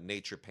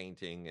 nature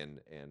painting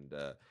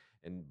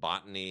and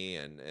botany,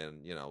 and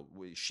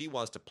she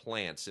was to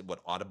plants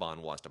what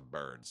Audubon was to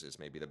birds is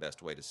maybe the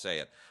best way to say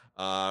it.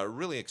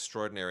 Really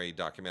extraordinary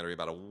documentary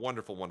about a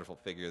wonderful, wonderful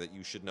figure that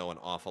you should know an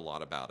awful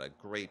lot about. A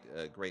great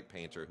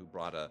painter who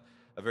brought a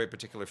very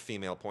particular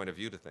female point of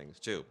view to things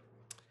too.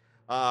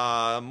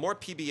 More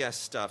PBS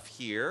stuff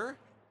here.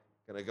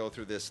 Going to go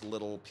through this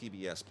little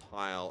PBS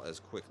pile as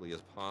quickly as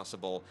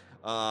possible.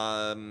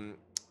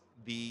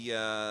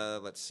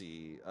 Let's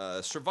see,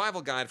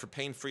 Survival Guide for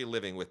Pain-Free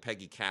Living with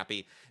Peggy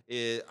Cappy.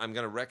 I'm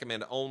going to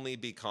recommend only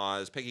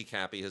because Peggy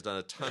Cappy has done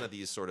a ton of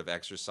these sort of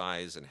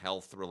exercise and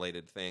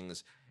health-related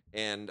things.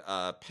 And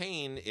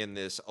pain in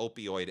this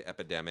opioid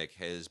epidemic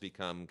has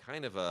become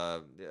kind of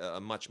a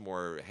much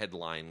more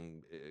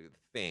headline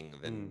thing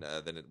than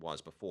it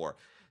was before.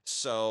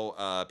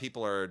 So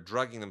people are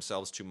drugging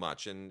themselves too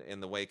much, and in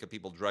the wake of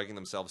people drugging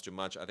themselves too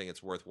much, I think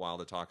it's worthwhile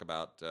to talk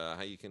about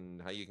how you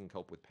can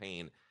cope with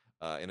pain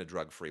in a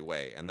drug-free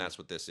way, and that's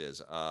what this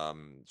is.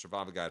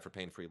 Survival Guide for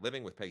Pain-Free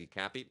Living with Peggy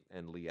Cappy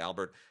and Lee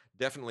Albert.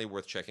 Definitely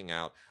worth checking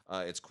out.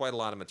 It's quite a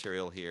lot of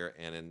material here,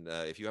 and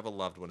if you have a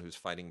loved one who's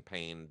fighting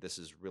pain, this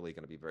is really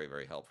going to be very,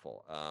 very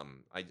helpful.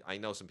 I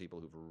know some people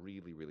who've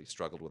really, really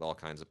struggled with all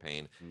kinds of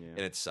pain, and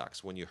it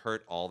sucks. When you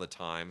hurt all the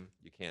time,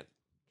 you can't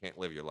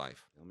live your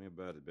life. Tell me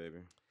about it, baby.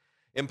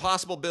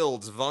 Impossible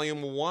Builds,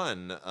 Volume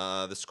 1,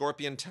 The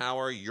Scorpion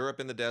Tower, Europe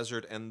in the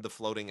Desert, and The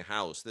Floating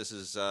House. This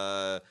is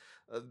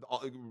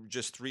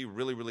just 3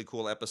 really, really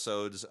cool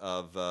episodes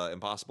of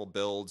Impossible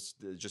Builds,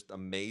 just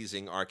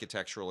amazing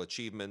architectural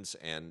achievements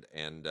and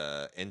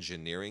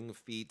engineering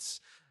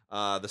feats.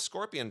 The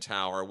Scorpion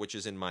Tower, which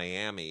is in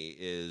Miami,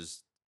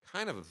 is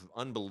kind of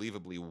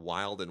unbelievably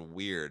wild and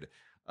weird.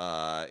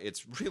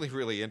 It's really,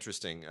 really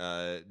interesting.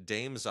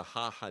 Dame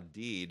Zaha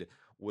Hadid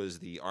was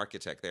the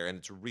architect there, and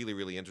it's really,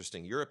 really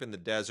interesting. Europe in the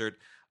Desert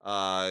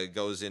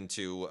goes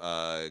into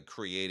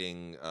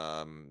creating,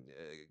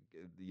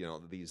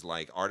 these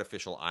like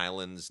artificial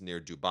islands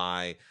near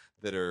Dubai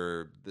that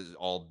are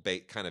all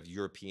kind of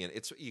European.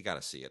 You got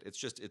to see it.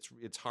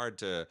 It's hard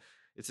to.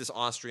 It's this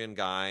Austrian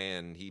guy,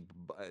 and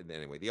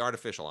anyway, the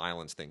artificial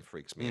islands thing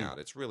freaks me out.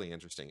 It's really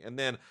interesting. And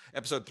then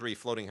episode 3,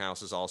 Floating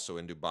House, is also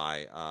in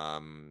Dubai.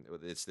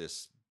 It's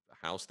this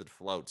house that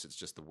floats. It's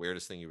just the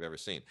weirdest thing you've ever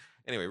seen.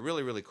 Anyway,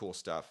 really, really cool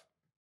stuff.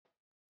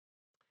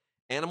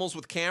 Animals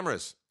with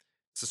Cameras.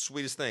 It's the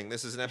sweetest thing.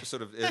 This is an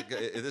episode of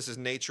this is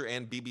Nature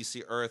and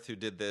BBC Earth who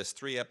did this.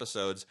 3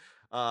 episodes.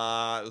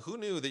 Who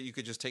knew that you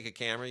could just take a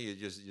camera, you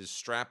just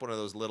strap one of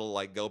those little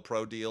like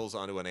GoPro deals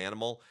onto an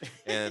animal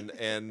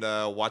and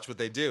watch what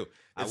they do.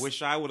 I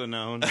wish I would have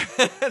known.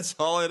 That's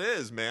all it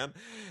is, man.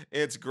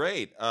 It's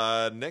great.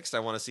 Next, I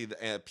want to see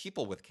the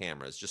people with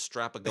cameras. Just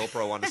strap a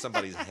GoPro onto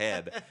somebody's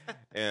head,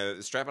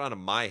 and strap it onto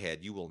my head.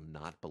 You will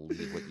not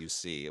believe what you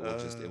see.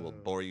 It will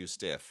bore you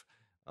stiff.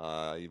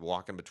 You're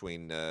walking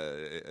between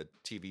a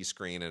TV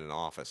screen and an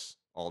office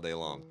all day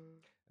long.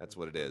 That's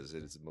what it is.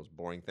 It is the most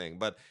boring thing.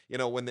 But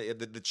when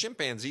the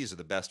chimpanzees are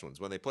the best ones.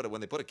 When they put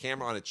a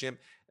camera on a chimp,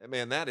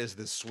 man, that is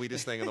the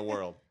sweetest thing in the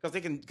world. Because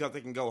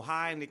they can go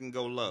high and they can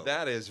go low.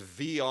 That is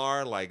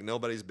VR like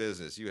nobody's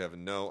business. You have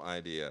no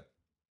idea.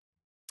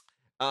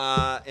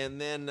 And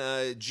then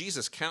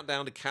Jesus,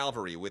 Countdown to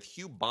Calvary with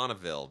Hugh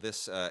Bonneville.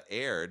 This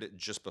aired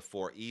just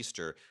before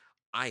Easter.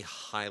 I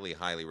highly,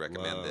 highly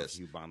recommend this.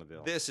 Hugh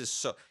Bonneville. This is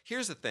so.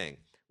 Here's the thing.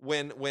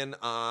 When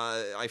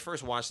I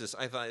first watched this,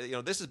 I thought,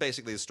 this is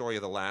basically the story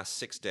of the last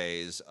 6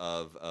 days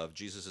of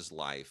Jesus's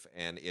life,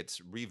 and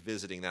it's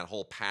revisiting that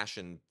whole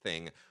passion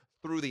thing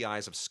through the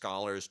eyes of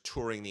scholars,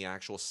 touring the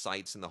actual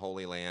sites in the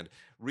Holy Land,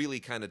 really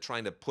kind of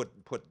trying to put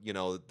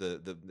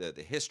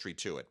the history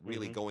to it,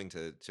 really going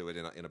to it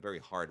in a very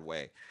hard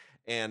way.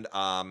 And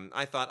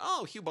I thought,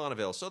 oh, Hugh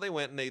Bonneville. So they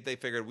went and they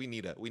figured we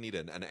need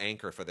an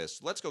anchor for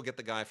this. Let's go get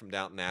the guy from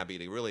Downton Abbey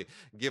to really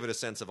give it a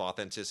sense of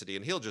authenticity,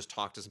 and he'll just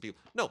talk to some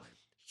people. No,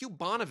 Hugh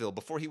Bonneville,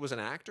 before he was an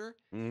actor,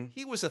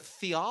 he was a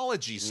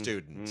theology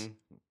student.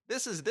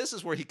 This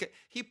is where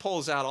he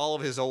pulls out all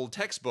of his old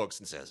textbooks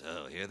and says,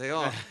 "Oh, here they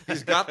are."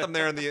 He's got them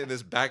there in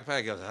his backpack.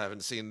 He goes, "I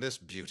haven't seen this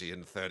beauty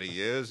in 30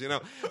 years." I mean,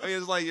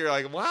 it's like you're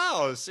like,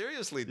 "Wow,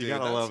 seriously, dude." You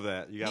gotta love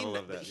that. You gotta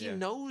love that. He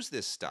knows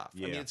this stuff.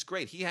 Yeah. I mean, it's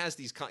great. He has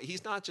these.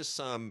 He's not just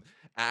some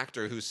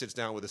actor who sits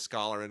down with a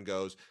scholar and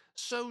goes,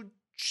 "So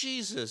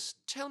Jesus,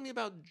 tell me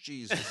about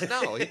Jesus."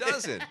 No, he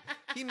doesn't.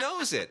 He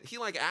knows it. He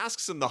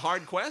asks them the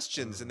hard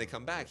questions and they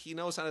come back. He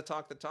knows how to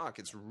talk the talk.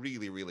 It's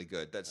really, really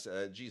good. That's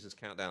Jesus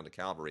Countdown to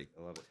Calvary.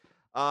 I love it.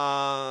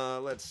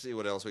 Let's see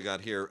what else we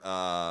got here.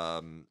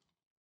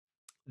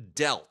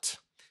 Dealt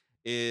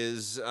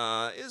is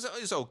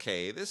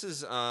okay. This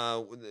is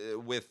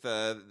with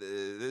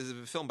this is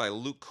a film by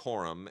Luke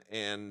Coram,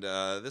 and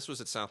this was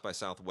at South by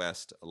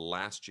Southwest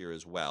last year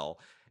as well.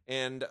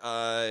 And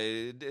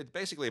it's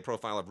basically a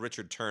profile of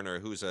Richard Turner,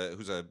 who's a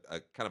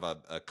kind of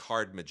a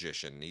card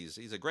magician.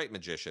 He's a great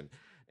magician,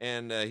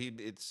 and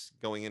it's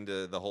going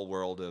into the whole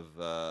world of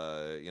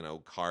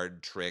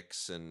card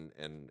tricks, and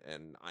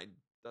I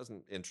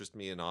doesn't interest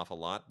me an awful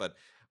lot, but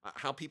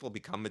how people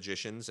become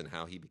magicians and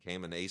how he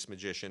became an ace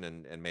magician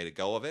and made a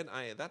go of it,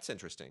 that's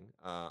interesting.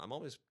 I'm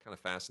always kind of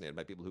fascinated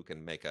by people who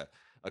can make a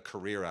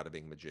career out of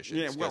being magicians.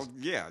 Yeah, well,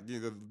 yeah,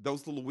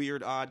 those little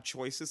weird, odd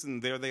choices,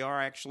 and there they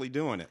are actually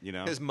doing it,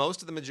 Because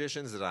most of the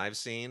magicians that I've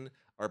seen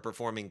are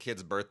performing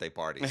kids' birthday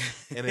parties,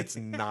 and it's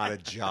not a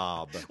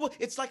job. Well,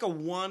 it's like a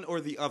one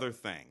or the other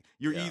thing.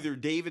 You're either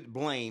David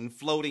Blaine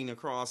floating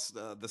across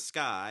the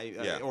sky,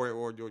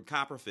 or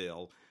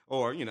Copperfield,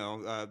 or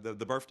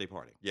the birthday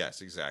party.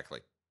 Yes, exactly.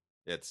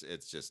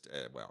 It's just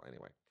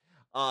anyway.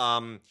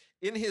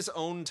 In His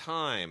Own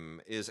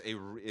Time is a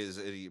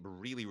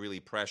really, really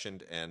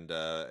prescient and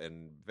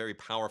very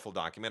powerful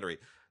documentary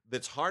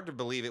that's hard to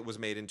believe it was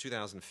made in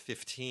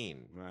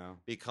 2015. Wow.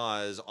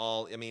 Because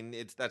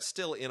that's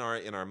still in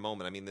our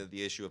moment. I mean,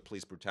 the issue of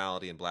police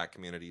brutality in black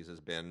communities has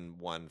been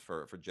one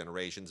for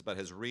generations, but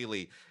has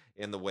really,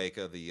 in the wake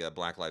of the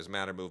Black Lives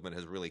Matter movement,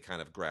 has really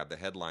kind of grabbed the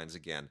headlines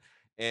again.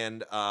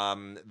 And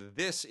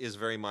this is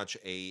very much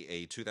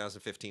a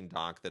 2015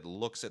 doc that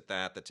looks at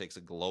that takes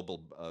a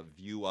global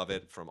view of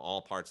it from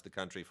all parts of the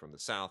country, from the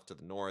South to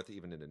the North,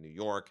 even into New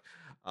York.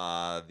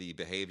 The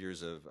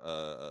behaviors of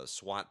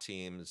SWAT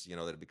teams, that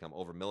have become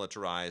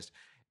over-militarized.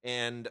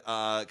 And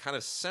kind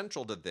of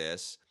central to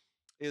this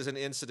is an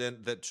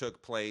incident that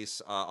took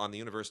place on the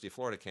University of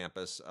Florida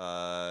campus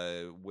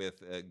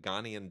with a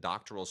Ghanaian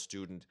doctoral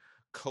student,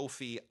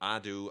 Kofi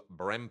Adu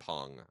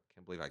Brempong. I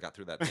can't believe I got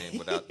through that name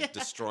without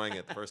destroying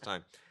it the first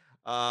time.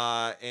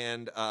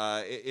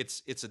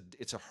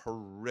 It's a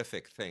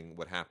horrific thing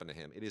what happened to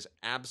him. It is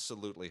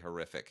absolutely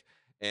horrific,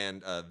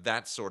 and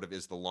that sort of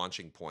is the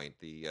launching point,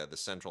 the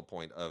central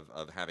point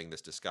of having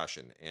this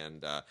discussion.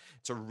 And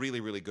it's a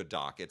really, really good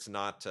doc. It's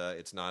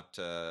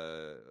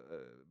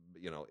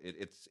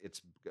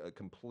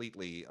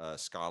completely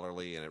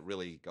scholarly, and it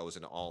really goes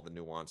into all the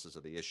nuances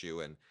of the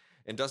issue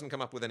and doesn't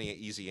come up with any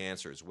easy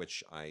answers,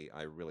 which I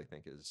really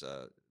think is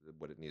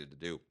what it needed to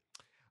do.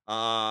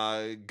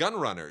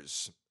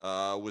 Gunrunners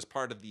was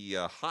part of the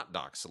Hot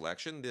Doc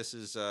selection. This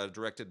is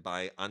directed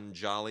by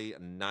Anjali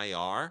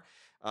Nayar.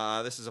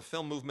 This is a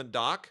film movement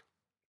doc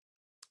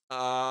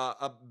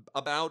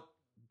about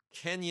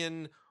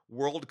Kenyan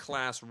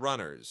world-class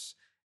runners.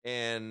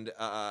 And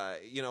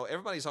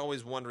everybody's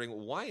always wondering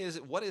what is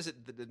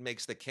it that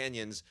makes the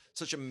Kenyans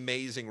such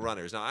amazing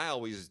runners? Now, I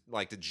always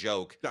like to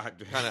joke, kind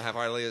of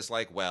half-heartedly, it's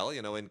like, well,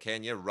 in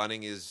Kenya,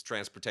 running is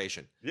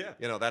transportation. Yeah,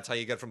 that's how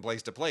you get from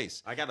place to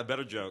place. I got a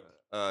better joke.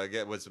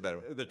 What's the better?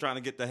 They're trying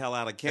to get the hell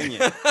out of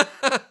Kenya.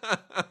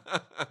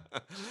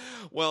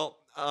 Well,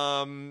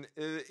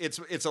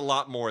 it's a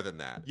lot more than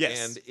that.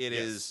 Yes, and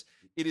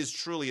it is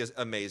truly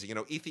amazing.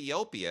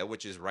 Ethiopia,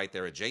 which is right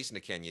there adjacent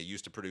to Kenya,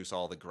 used to produce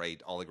all the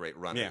great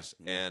runners.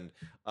 Yeah.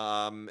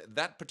 And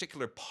that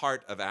particular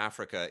part of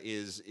Africa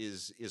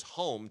is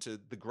home to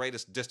the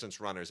greatest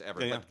distance runners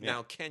ever.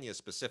 Now Kenya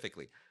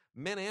specifically,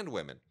 men and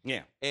women.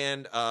 Yeah.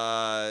 And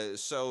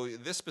so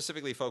this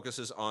specifically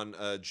focuses on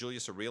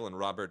Julius Areel and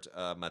Robert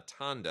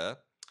Matanda.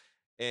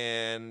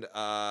 And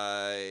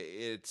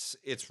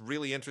it's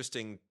really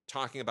interesting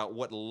talking about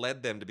what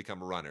led them to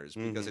become runners,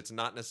 because it's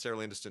not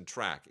necessarily instant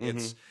track.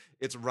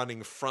 It's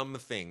running from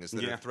things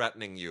that are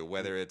threatening you,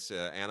 whether it's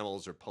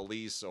animals or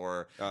police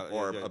or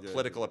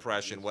political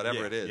oppression,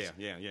 whatever it is.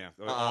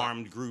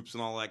 Armed groups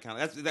and all that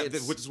kind of.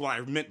 That's which is what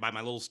I meant by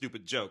my little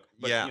stupid joke.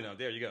 But,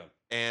 there you go.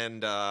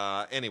 And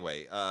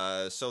anyway,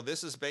 so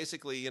this is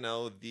basically,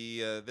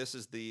 this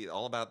is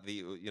all about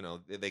the,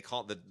 they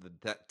call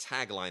it that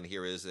tagline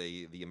here is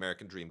the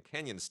American Dream,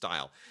 Kenyan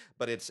style,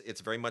 but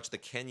it's very much the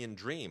Kenyan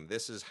dream.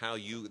 This is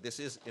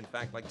in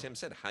fact, like Tim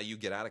said, how you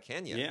get out of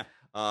Kenya. Yeah.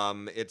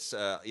 It's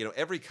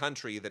every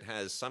country that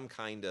has some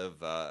kind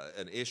of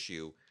an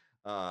issue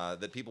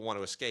that people want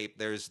to escape,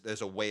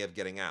 there's a way of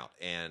getting out,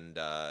 and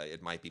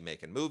it might be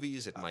making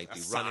movies, it might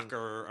be running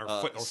soccer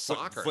or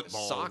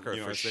football,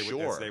 for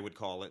sure, as they would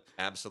call it.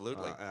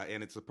 Absolutely,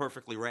 and it's a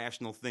perfectly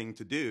rational thing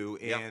to do.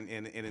 And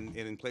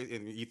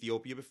in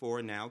Ethiopia before,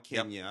 and now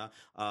Kenya,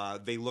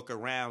 they look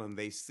around and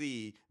they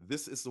see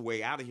this is the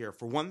way out of here.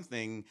 For one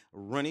thing,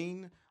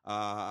 running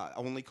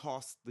only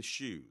costs the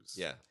shoes.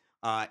 Yeah.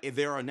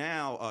 There are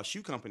now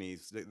shoe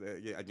companies.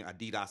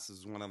 Adidas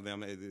is one of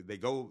them. They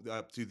go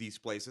up to these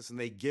places and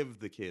they give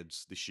the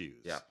kids the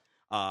shoes. Yeah.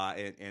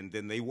 And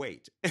then they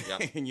wait.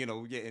 Yep. And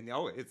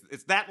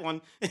it's that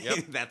one.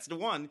 Yep. That's the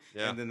one.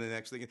 Yeah. And then the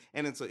next thing,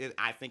 and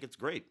I think it's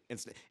great.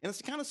 It's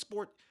the kind of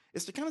sport.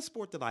 It's the kind of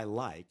sport that I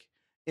like,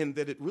 in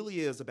that it really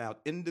is about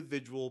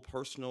individual,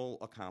 personal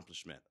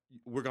accomplishment.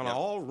 We're gonna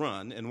all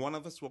run, and one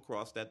of us will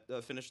cross that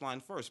finish line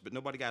first, but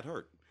nobody got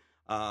hurt.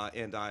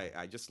 And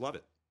I just love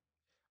it.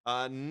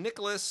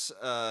 Nicholas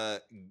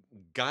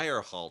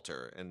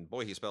Geierhalter, and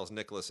boy, he spells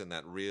Nicholas in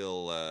that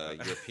real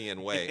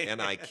European way,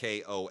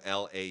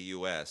 Nikolaus,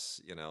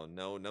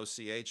 no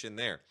CH in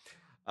there.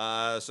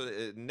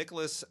 So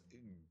Nicholas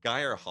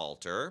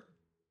Geierhalter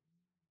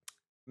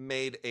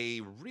made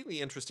a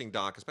really interesting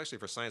doc, especially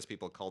for science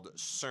people, called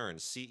CERN,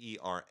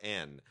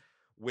 CERN,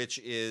 which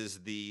is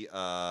the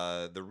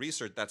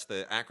research, that's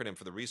the acronym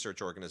for the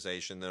research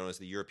organization known as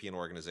the European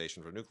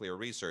Organization for Nuclear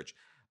Research.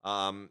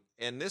 And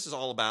this is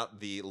all about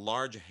the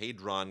Large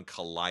Hadron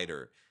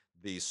Collider,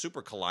 the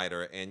super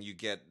collider, and you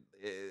get,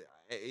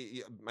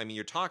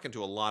 you're talking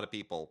to a lot of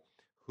people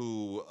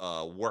who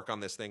work on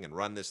this thing and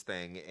run this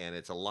thing, and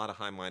it's a lot of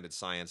high-minded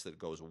science that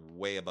goes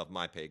way above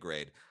my pay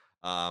grade.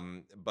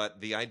 But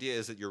the idea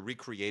is that you're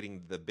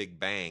recreating the Big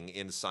Bang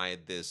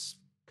inside this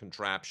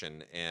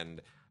contraption,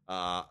 and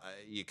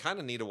you kind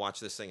of need to watch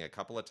this thing a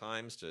couple of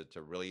times to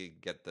really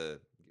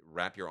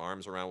wrap your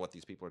arms around what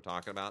these people are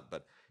talking about,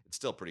 but it's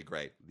still pretty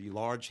great. The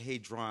Large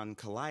Hadron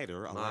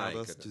Collider allowed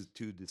us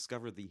to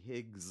discover the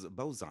Higgs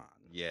boson.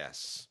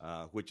 Yes,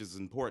 which is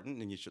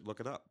important, and you should look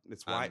it up.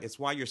 It's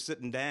why you're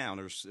sitting down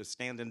or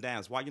standing down.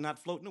 It's why you're not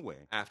floating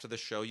away. After the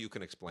show, you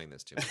can explain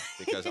this to me,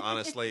 because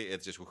honestly,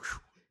 it's just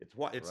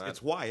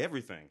it's why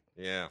everything.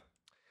 Yeah.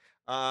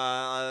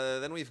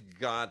 Then we've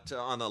got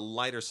on the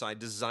lighter side,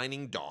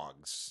 Designing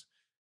Dogs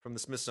from the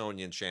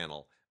Smithsonian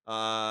Channel.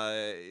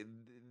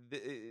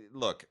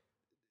 Look,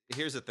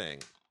 here's the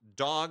thing.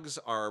 Dogs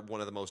are one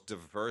of the most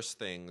diverse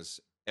things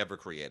ever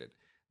created.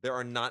 There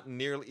are not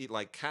nearly,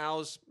 like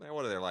cows,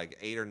 what are there, like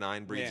 8 or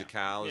 9 breeds of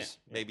cows?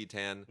 Maybe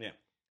 10? Yeah.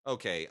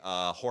 Okay,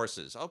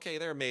 horses. Okay,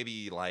 there are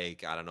maybe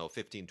like,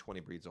 15, 20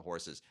 breeds of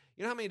horses.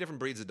 You know how many different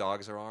breeds of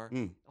dogs there are?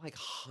 Like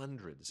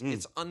hundreds.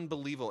 It's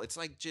unbelievable. It's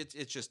like, it's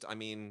just,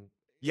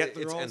 yet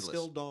they're all endless.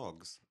 Still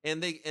dogs.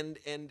 And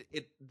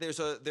there's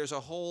a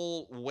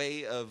whole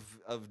way of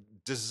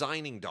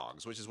designing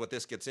dogs, which is what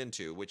this gets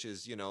into, which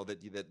is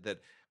that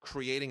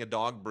creating a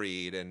dog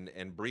breed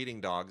and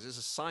breeding dogs is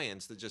a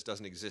science that just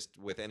doesn't exist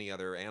with any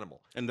other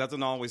animal, and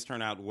doesn't always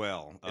turn out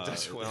well. It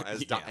does well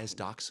as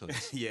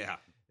dachshunds. Yeah.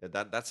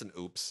 That's an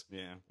oops.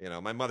 Yeah.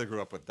 My mother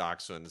grew up with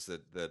dachshunds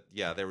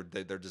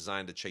they're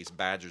designed to chase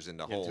badgers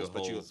into holes.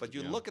 But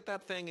you look at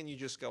that thing and you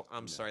just go,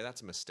 I'm sorry,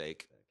 that's a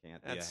mistake.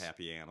 Can't be a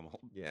happy animal.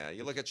 Yeah,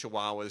 you look at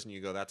chihuahuas and you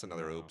go, that's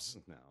another oops.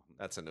 No.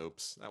 That's an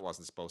oops. That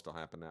wasn't supposed to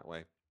happen that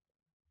way.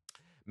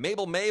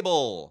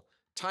 Mabel,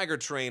 Tiger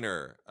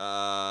Trainer,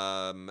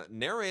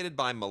 narrated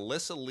by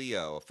Melissa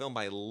Leo, filmed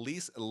by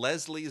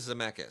Leslie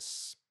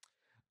Zemeckis.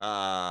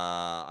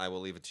 I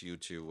will leave it to you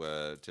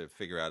to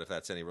figure out if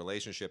that's any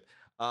relationship.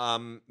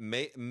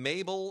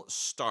 Mabel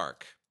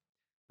Stark,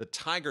 the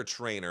Tiger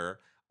Trainer,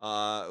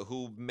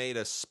 who made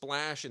a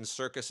splash in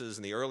circuses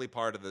in the early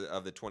part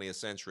of the 20th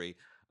century,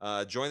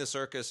 joined the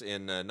circus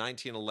in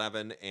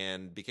 1911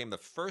 and became the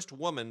first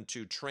woman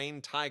to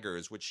train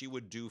tigers, which she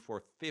would do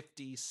for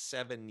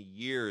 57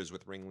 years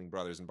with Ringling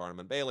Brothers and Barnum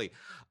and Bailey.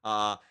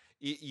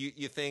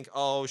 You think,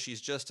 oh,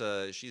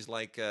 she's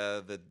like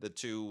the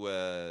two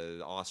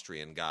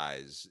Austrian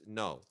guys.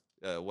 No.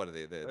 What are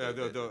they?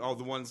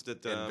 The ones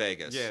that in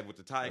Vegas, with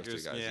the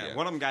tigers. Guys,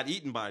 one of them got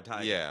eaten by a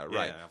tiger. Yeah,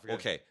 right.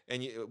 Okay,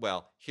 and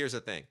here's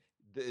the thing: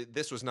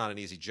 this was not an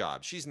easy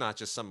job. She's not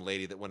just some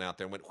lady that went out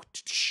there and went.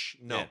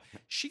 No,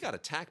 she got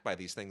attacked by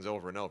these things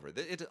over and over.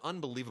 It's an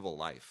unbelievable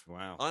life.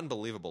 Wow,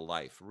 unbelievable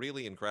life.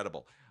 Really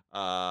incredible.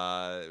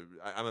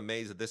 I'm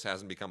amazed that this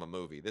hasn't become a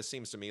movie. This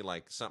seems to me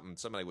like something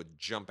somebody would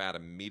jump at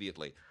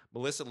immediately.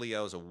 Melissa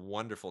Leo is a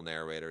wonderful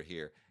narrator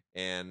here,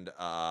 and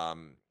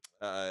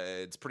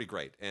it's pretty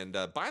great. And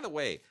by the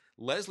way,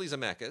 Leslie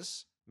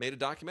Zemeckis made a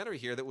documentary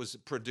here that was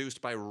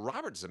produced by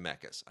Robert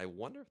Zemeckis. I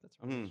wonder if that's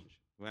right.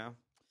 Well.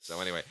 So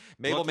anyway,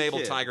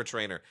 Mabel, Tiger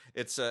Trainer.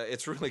 It's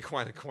really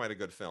quite a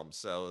good film.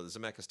 So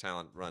Zemeckis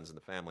talent runs in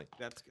the family.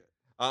 That's good.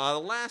 The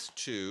last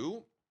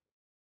two,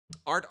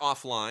 Art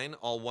Offline,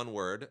 all one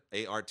word,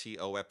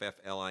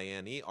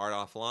 ARTOFFLINE, Art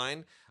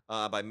Offline,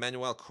 by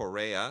Manuel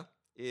Correa,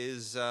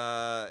 is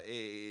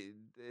I'm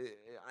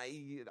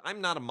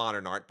not a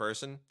modern art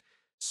person,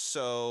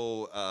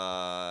 so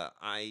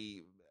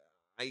I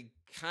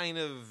kind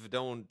of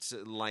don't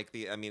like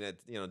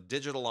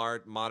digital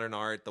art, modern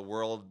art, the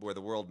world where the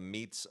world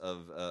meets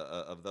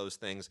of those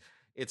things.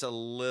 It's a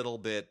little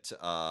bit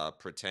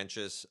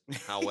pretentious.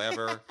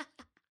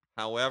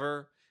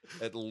 However,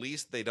 at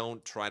least they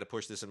don't try to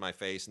push this in my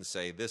face and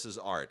say this is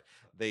art.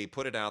 They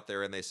put it out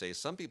there and they say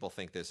some people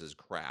think this is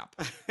crap.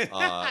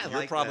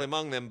 You're probably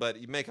among them, but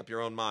you make up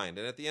your own mind.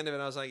 And at the end of it,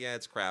 I was like, yeah,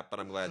 it's crap, but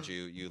I'm glad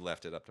you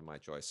left it up to my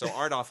choice. So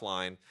Art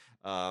Offline,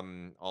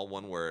 all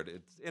one word.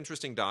 It's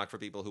interesting doc for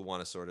people who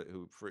want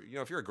to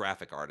if you're a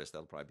graphic artist,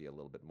 that'll probably be a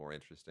little bit more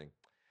interesting.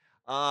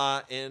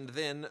 And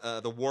then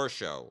The War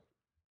Show.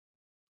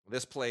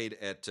 This played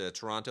at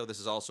Toronto. This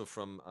is also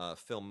from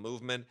Film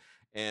Movement.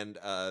 And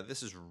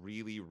this is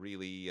really,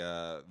 really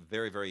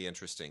very, very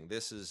interesting.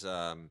 This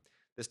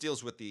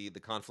deals with the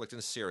conflict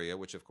in Syria,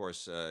 which of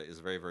course is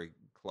very, very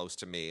close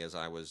to me, as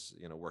I was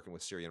working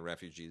with Syrian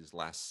refugees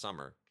last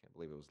summer. Can't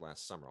believe it was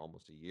last summer,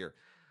 almost a year.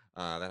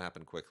 That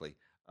happened quickly.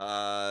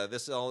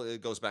 This all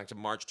goes back to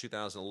March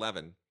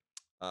 2011,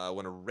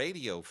 when a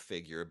radio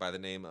figure by the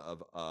name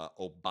of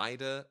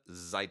Obaida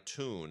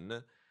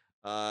Zaitoun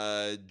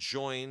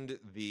joined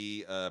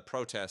the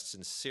protests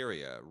in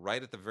Syria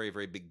right at the very,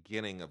 very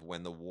beginning of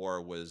when the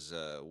war was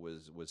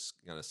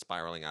kind of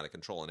spiraling out of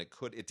control, and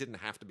it didn't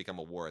have to become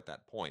a war at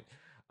that point.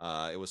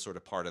 It was sort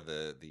of part of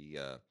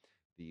the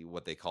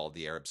what they called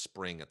the Arab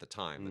Spring at the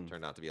time. That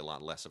turned out to be a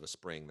lot less of a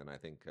spring than I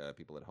think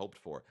people had hoped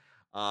for.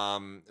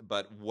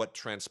 But what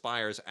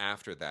transpires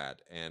after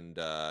that, and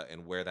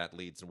where that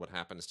leads, and what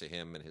happens to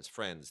him and his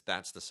friends,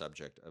 that's the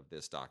subject of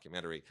this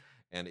documentary.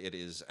 And it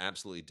is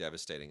absolutely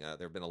devastating. There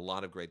have been a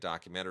lot of great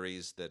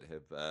documentaries that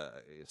have,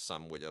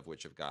 some of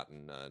which have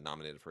gotten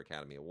nominated for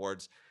Academy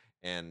Awards,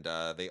 and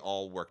they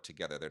all work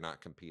together. They're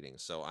not competing.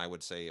 So I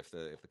would say if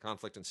the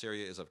conflict in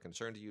Syria is of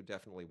concern to you,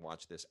 definitely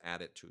watch this.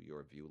 Add it to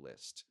your view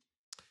list.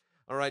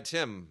 All right,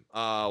 Tim,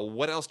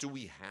 what else do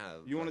we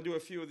have? You want to do a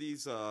few of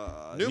these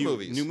new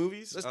movies? New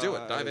movies? Let's do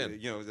it. Dive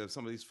in.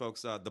 Some of these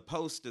folks, The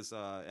Post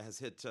has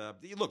hit...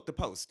 look, The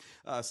Post,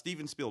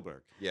 Steven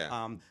Spielberg.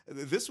 Yeah.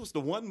 This was the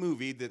one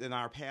movie that in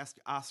our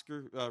past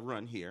Oscar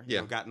run here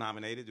got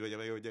nominated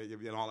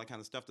and all that kind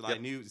of stuff that I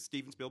knew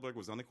Steven Spielberg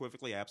was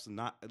unequivocally absent,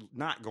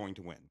 not going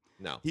to win.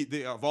 No.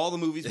 Of all the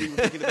movies we were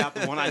thinking about,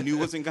 the one I knew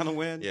wasn't going to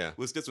win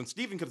was this one.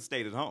 Steven could have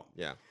stayed at home.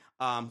 Yeah.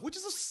 Which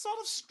is a sort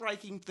of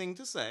striking thing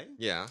to say.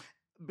 Yeah.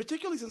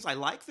 Particularly since I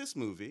like this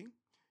movie.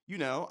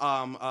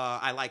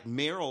 I like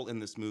Meryl in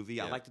this movie.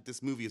 Yeah. I like that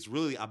this movie is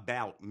really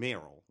about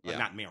Meryl.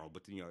 Not Meryl,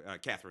 but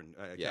Catherine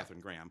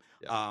Graham.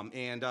 Yeah.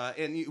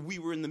 And we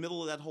were in the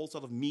middle of that whole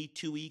sort of Me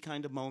Too-y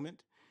kind of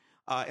moment.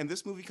 And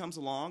this movie comes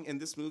along, and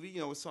this movie,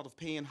 is sort of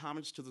paying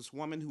homage to this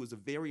woman who was a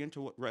very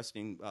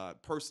interesting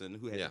person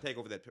who had to take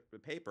over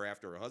that paper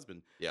after her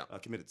husband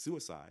committed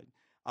suicide.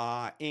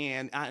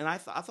 And I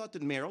thought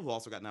that Meryl, who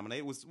also got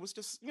nominated, was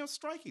just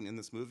striking in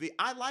this movie.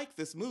 I like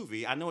this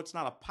movie. I know it's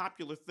not a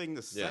popular thing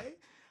to say. Yeah.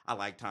 I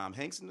like Tom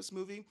Hanks in this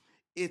movie.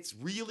 It's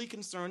really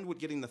concerned with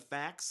getting the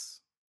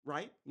facts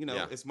right,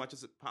 as much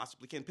as it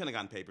possibly can.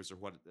 Pentagon Papers are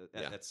what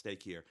at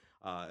stake here.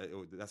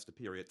 That's the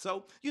period.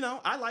 So,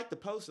 I like The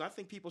Post, and I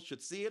think people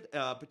should see it,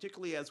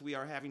 particularly as we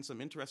are having some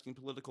interesting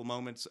political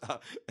moments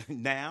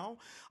now,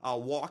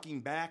 walking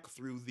back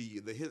through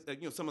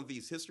some of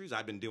these histories.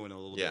 I've been doing a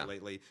little bit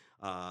lately,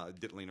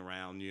 diddling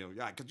around,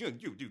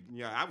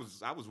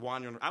 because I was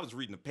wandering, I was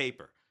reading the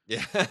paper.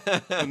 Yeah.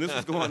 When this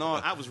was going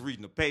on, I was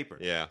reading the paper.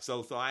 Yeah.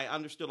 So I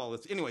understood all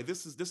this. Anyway,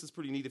 this is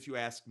pretty neat if you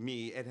ask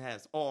me. It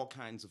has all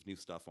kinds of new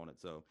stuff on it.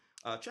 So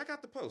check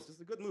out The Post. It's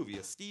a good movie,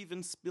 a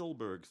Steven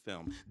Spielberg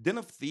film. Den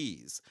of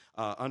Thieves,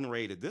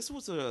 unrated. This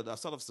was a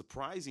sort of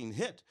surprising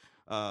hit.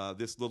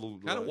 This little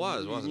kind of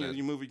wasn't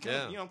it? Movie.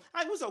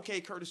 I was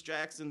okay. Curtis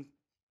Jackson,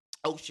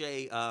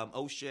 O'Shea,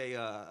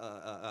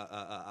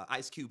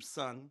 Ice Cube's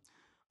son.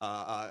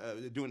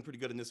 Doing pretty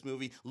good in this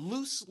movie.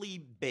 Loosely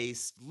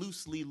based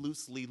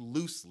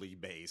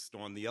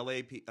on the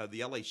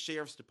LA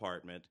Sheriff's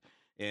Department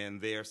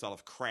and their sort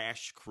of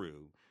crash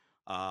crew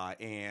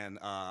and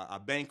a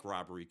bank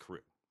robbery crew.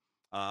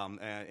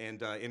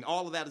 And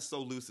all of that is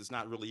so loose, it's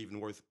not really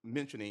even worth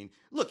mentioning.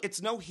 Look,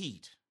 it's no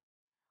Heat.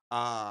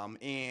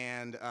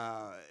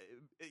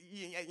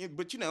 Yeah,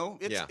 but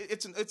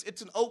it's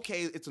an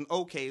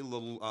okay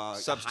little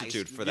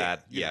substitute heist. for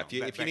that. Yeah,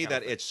 if you need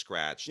that itch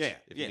scratched. Yeah,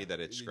 if you need that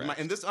itch scratched.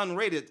 And this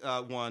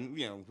unrated one,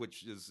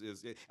 which is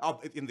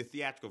in the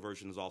theatrical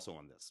version is also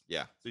on this.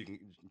 Yeah, so you can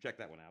check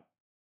that one out.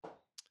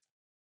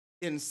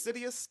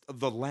 Insidious: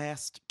 The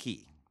Last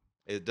Key.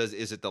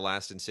 Is it the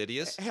last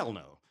Insidious? Hell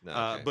no.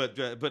 No,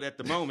 okay. But at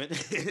the moment,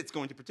 it's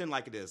going to pretend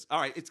like it is.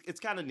 All right, it's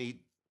kind of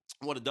neat.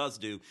 What it does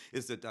do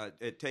is that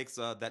it takes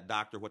that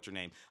doctor, what's her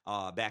name,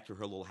 back to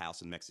her little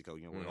house in Mexico.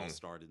 Where it all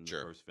started in the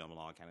first film and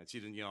all kind of. She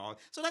didn't,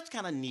 So that's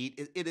kind of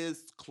neat. It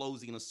is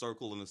closing a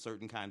circle in a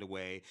certain kind of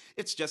way.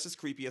 It's just as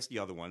creepy as the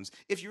other ones.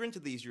 If you're into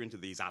these, you're into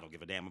these. I don't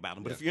give a damn about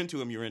them. But if you're into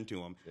them, you're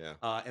into them.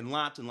 Yeah. And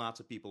lots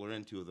of people are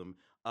into them.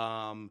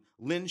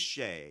 Lynn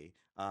Shay,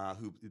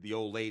 who the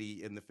old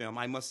lady in the film,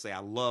 I must say, I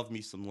love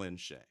me some Lynn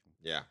Shay.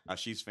 Yeah.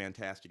 She's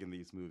fantastic in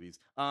these movies.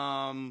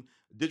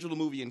 Digital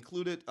movie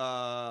included,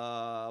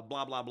 blah,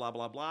 blah, blah,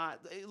 blah, blah.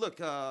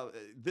 Look,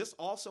 this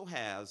also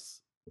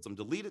has some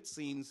deleted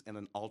scenes and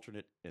an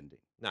alternate ending.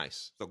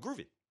 Nice. So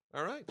groovy.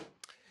 All right.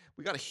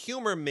 We got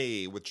Humor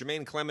Me with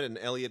Jermaine Clement and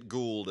Elliot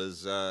Gould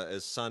as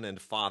son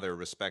and father,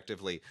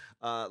 respectively.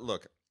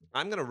 Look,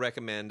 I'm going to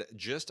recommend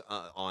just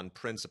on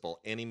principle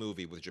any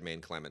movie with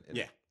Jermaine Clement in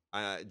it.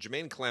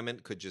 Jermaine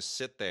Clement could just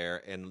sit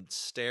there and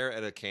stare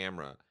at a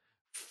camera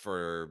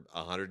for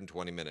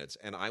 120 minutes,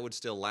 and I would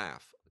still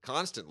laugh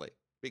constantly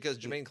because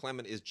Jermaine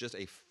Clement is just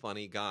a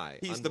funny guy.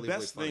 He's the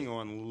best thing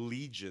on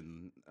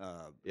Legion,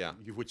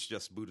 which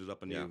just booted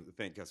up a new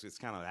thing because it's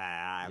kind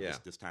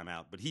of this time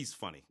out, but he's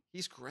funny.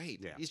 He's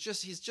great. Yeah. He's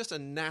just a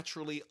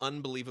naturally,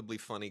 unbelievably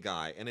funny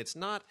guy, and he's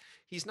not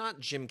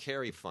Jim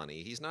Carrey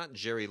funny. He's not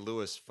Jerry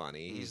Lewis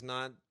funny. He's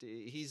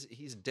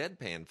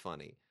deadpan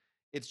funny.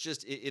 It's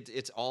just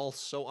it's all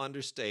so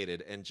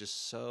understated and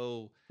just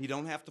so he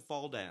don't have to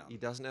fall down. He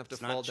doesn't have to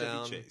fall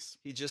down.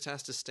 He just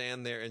has to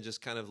stand there and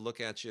just kind of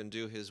look at you and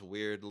do his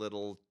weird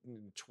little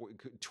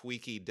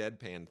tweaky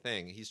deadpan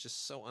thing. He's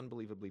just so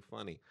unbelievably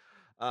funny,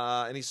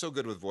 and he's so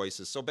good with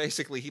voices. So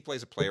basically, he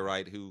plays a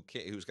playwright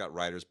who's got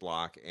writer's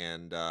block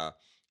and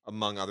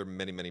among other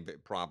many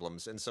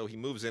problems. And so he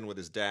moves in with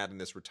his dad in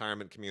this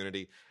retirement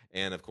community.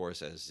 And of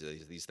course, as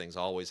these things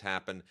always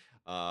happen,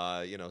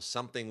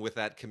 something with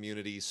that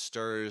community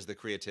stirs the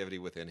creativity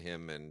within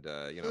him, and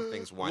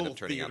things wind up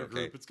turning out okay.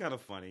 Group. It's kind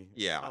of funny.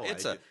 Yeah,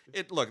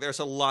 look. There's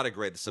a lot of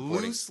great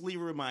supporting. Loosely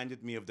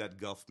reminded me of that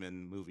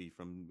Guffman movie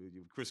from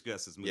Chris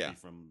Guess's movie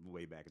from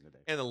way back in the day.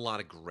 And a lot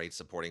of great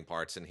supporting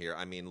parts in here.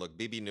 I mean, look,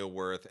 Bebe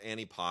Neuwirth,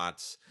 Annie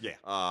Potts. Yeah.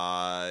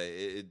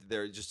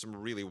 There are just some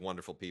really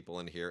wonderful people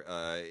in here.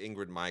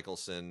 Ingrid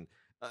Michaelson.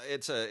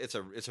 It's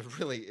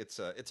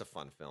a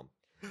fun film.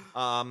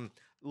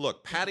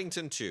 Look,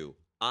 Paddington 2.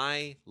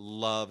 I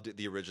loved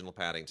the original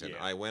Paddington.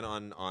 I went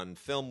on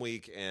Film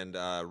Week and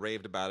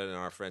raved about it, and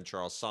our friend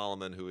Charles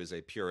Solomon, who is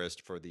a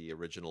purist for the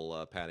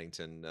original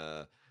Paddington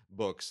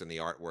books and the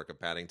artwork of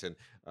Paddington,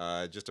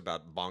 just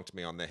about bonked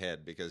me on the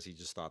head because he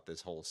just thought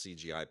this whole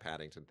CGI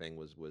Paddington thing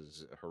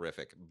was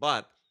horrific.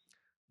 But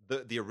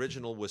the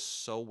original was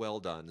so well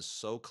done,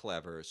 so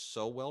clever,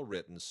 so well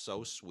written,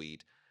 so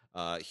sweet.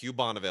 Hugh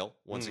Bonneville,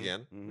 once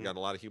again. We got a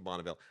lot of Hugh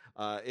Bonneville.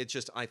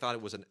 I thought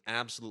it was an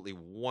absolutely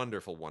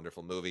wonderful,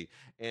 wonderful movie.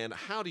 And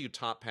how do you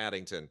top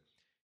Paddington?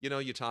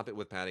 You top it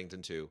with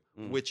Paddington 2,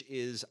 which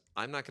is,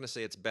 I'm not going to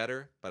say it's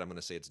better, but I'm going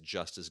to say it's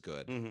just as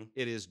good.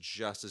 It is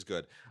just as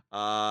good.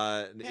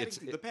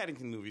 The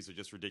Paddington movies are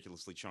just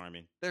ridiculously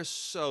charming. They're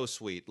so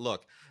sweet.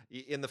 Look,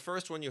 in the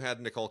first one, you had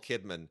Nicole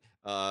Kidman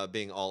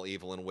being all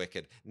evil and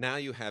wicked. Now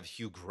you have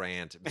Hugh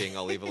Grant being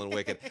all evil and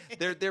wicked.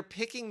 They're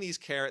picking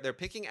they're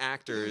picking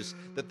actors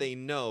that they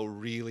know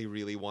really,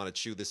 really want to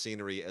chew the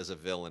scenery as a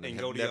villain and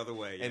go the other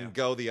way. And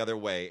go the other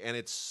way. And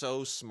it's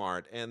so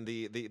smart. And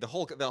the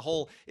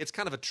whole it's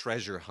kind of a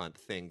treasure hunt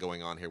thing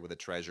going on here with a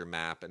treasure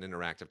map, an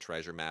interactive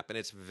treasure map, and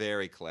it's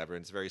very clever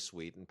and it's very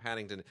sweet. And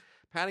Paddington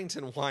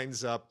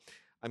winds up.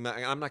 I'm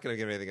not going to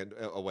give anything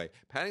away.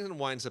 Paddington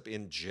winds up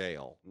in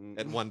jail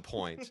at one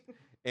point,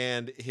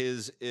 and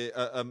his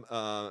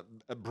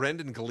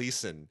Brendan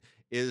Gleeson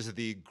is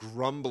the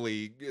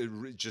grumbly,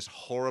 just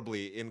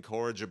horribly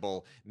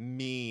incorrigible,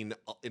 mean,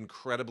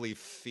 incredibly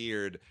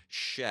feared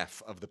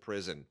chef of the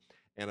prison.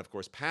 And of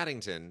course,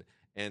 Paddington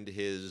and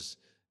his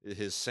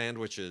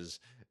sandwiches.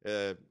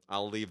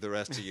 I'll leave the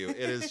rest to you. It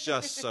is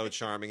just so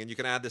charming, and you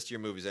can add this to your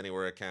Movies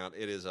Anywhere account.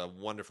 It is a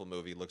wonderful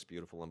movie. Looks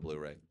beautiful on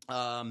Blu-ray.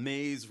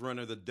 Maze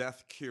Runner: The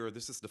Death Cure.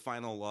 This is the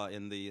final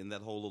in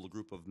that whole little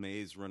group of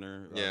Maze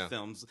Runner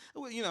films.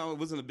 Well, I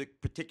wasn't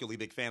particularly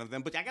big fan of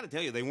them, but I got to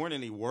tell you, they weren't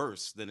any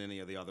worse than any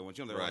of the other ones.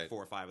 There were like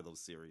 4 or 5 of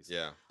those series.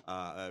 Yeah,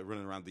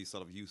 running around these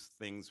sort of youth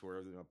things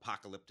where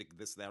apocalyptic,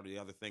 this, that, or the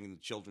other thing, and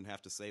the children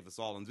have to save us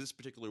all. In this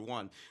particular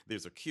one,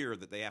 there's a cure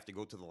that they have to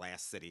go to the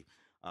last city.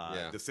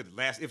 The city,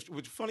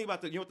 what's funny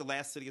about what the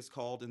last city is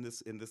called in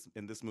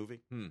this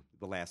movie?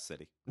 The Last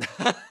City.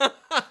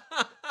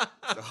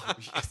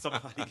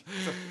 Somebody,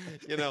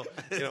 you know,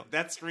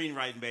 that's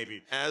screenwriting,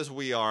 baby. As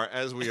we are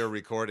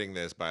recording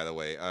this, by the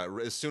way,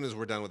 as soon as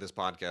we're done with this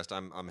podcast,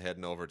 I'm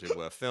heading over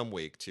to Film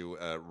Week to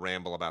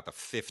ramble about the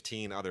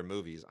 15 other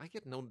movies. I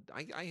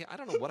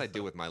don't know what I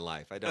do with my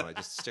life. I don't. I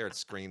just stare at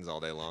screens all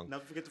day long.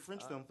 Not forget the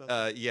French Film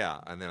Festival. Yeah,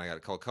 and then I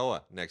got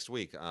Colcoa next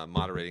week,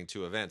 moderating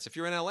 2 events. If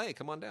you're in LA,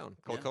 come on down.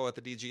 Colcoa at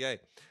the DGA.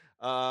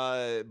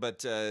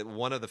 But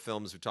one of the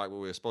films we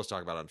were supposed to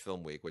talk about on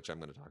Film Week, which I'm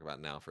going to talk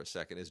about now for a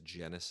second, is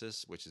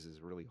Genesis, which is this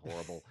really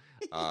horrible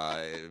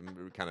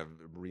kind of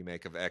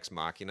remake of Ex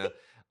Machina.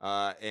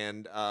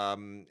 And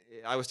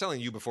I was telling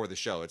you before the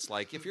show, it's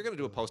like, if you're going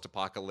to do a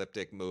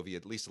post-apocalyptic movie,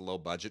 at least a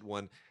low-budget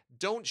one,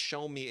 don't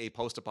show me a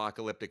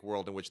post-apocalyptic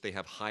world in which they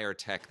have higher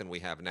tech than we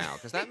have now,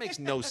 because that makes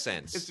no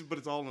sense. But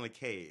it's all in a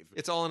cave.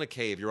 It's all in a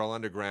cave. You're all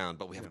underground,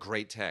 but we have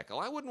great tech. Oh,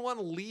 I wouldn't want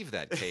to leave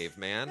that cave,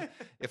 man.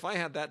 If I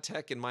had that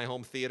tech in my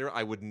home theater,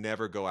 I would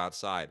never go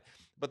outside.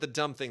 But the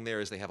dumb thing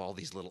there is they have all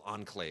these little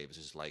enclaves.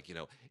 It's like,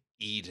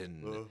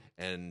 Eden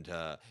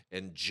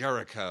and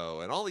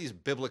Jericho and all these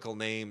biblical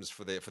names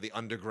for the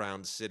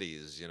underground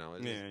cities.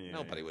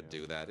 Nobody would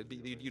do that.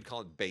 You'd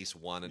call it Base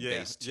 1 and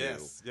Base 2.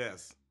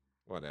 Yes.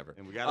 Whatever.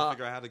 And we got to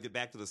figure out how to get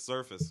back to the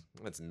surface.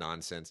 That's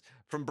nonsense.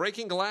 From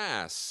Breaking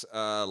Glass,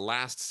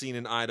 last seen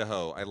in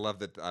Idaho. I love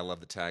the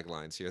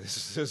taglines here.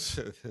 This is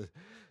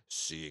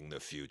seeing the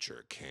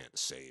future can't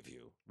save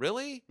you.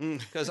 Really?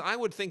 Because I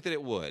would think that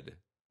it would.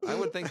 I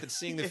would think that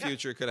seeing the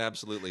future could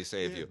absolutely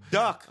save you.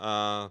 Duck.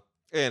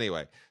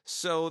 Anyway,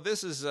 so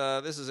this is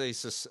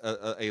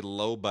a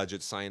low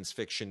budget science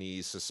fiction-y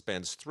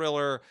suspense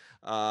thriller.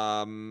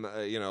 There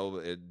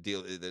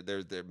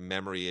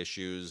memory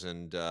issues,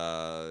 and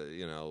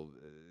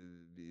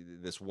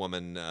this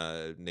woman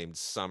named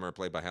Summer,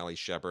 played by Hallie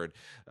Shepard,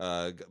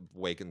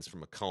 wakens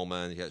from a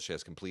coma, and she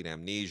has complete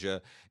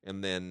amnesia.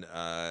 And then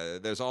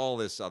there's all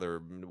this other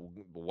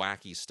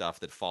wacky stuff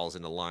that falls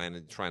into line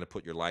and trying to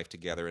put your life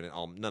together, and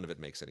none of it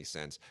makes any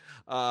sense.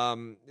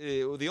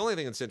 The only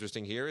thing that's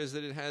interesting here is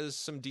that it has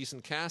some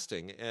decent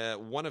casting,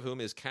 one of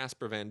whom is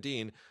Casper Van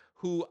Dien,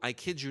 who, I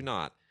kid you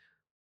not,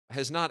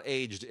 has not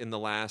aged in the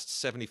last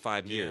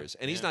 75 years.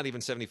 And he's not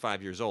even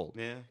 75 years old.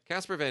 Yeah.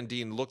 Casper Van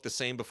Dien looked the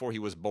same before he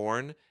was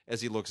born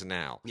as he looks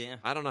now. Yeah.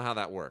 I don't know how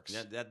that works.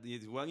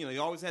 He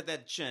always had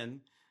that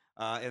chin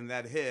and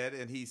that head,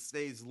 and he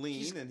stays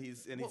lean, and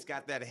he's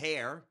got that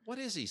hair. What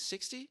is he,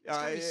 60?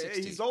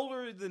 60. He's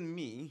older than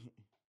me.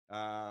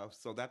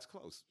 So that's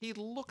close. He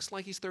looks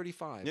like he's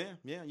 35.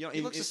 Yeah.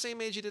 He looks the same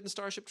age he did in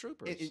Starship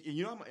Troopers.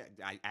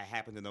 I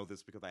happen to know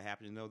this because I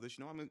happen to know this.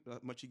 You know how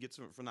much he gets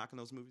for knocking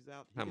those movies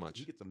out? How much?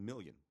 He gets $1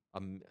 million.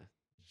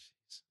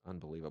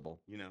 Unbelievable.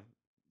 Yeah.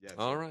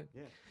 All right.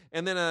 Yeah.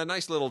 And then a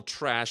nice little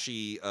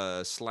trashy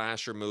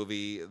slasher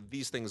movie.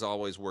 These things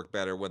always work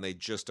better when they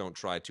just don't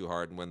try too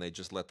hard and when they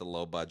just let the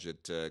low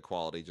budget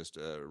quality just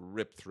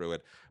rip through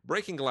it.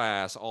 Breaking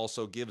Glass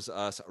also gives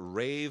us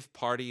Rave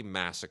Party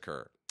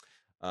Massacre.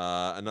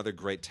 Another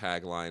great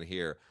tagline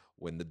here: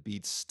 when the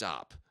beats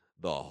stop,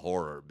 the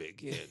horror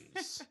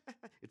begins.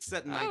 It's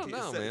set in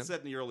it's set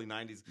in the early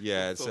 90s.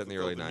 Yeah, it's set in the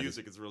early 90s. The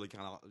music is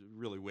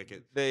really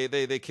wicked.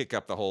 They kick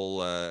up the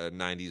whole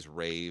 90s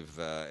rave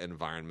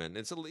environment.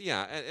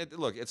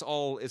 Look, it's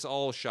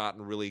all shot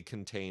in really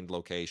contained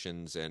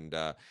locations, and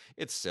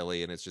it's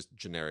silly, and it's just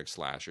generic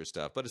slasher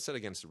stuff, but it's set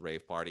against a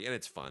rave party, and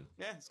it's fun.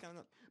 Yeah, it's kind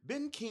of.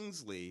 Ben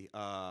Kingsley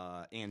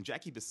and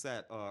Jackie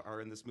Bissett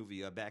are in this movie,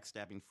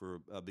 Backstabbing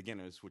for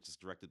Beginners, which is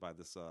directed by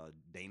this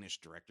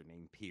Danish director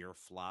named Pierre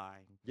Fly.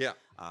 Yeah.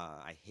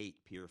 I hate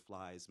Pierre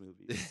Fly's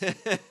movies.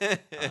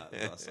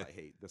 Thus, I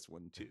hate this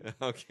one, too.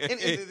 Okay.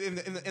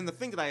 And the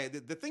thing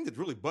that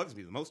really bugs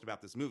me the most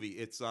about this movie,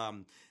 it's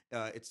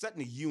set in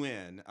the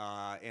UN,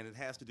 and it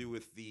has to do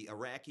with the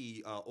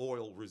Iraqi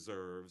oil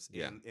reserves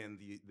in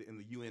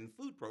the UN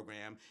food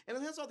program, and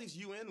it has all these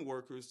UN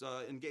workers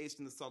engaged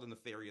in this sort of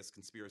nefarious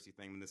conspiracy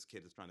thing when this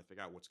kid is trying to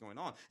figure out what's going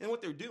on. And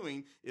what they're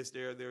doing is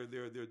they're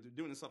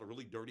doing this sort of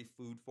really dirty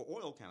food for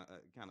oil kind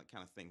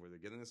of thing, where they're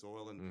getting this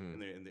oil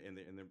and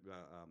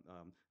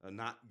they're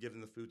not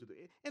giving the food to the,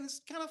 and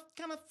it's kind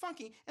of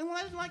funky. And what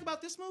I didn't like about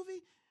this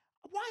movie,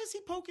 why is he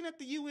poking at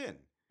the UN?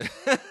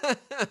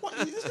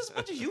 This is a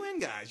bunch of UN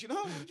guys,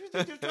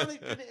 They're trying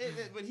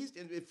but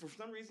for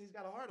some reason he's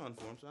got a hard on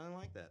for him, so I don't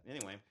like that.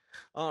 Anyway.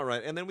 All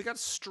right, and then we got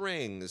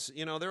Strings.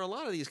 There are a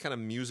lot of these kind of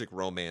music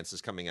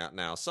romances coming out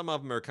now. Some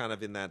of them are kind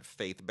of in that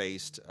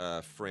faith-based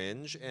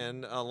fringe,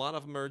 and a lot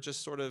of them are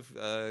just sort of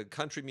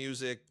country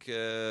music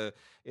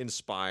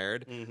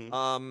inspired.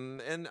 Mm-hmm.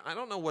 And I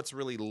don't know what's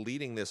really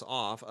leading this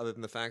off, other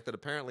than the fact that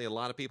apparently a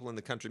lot of people in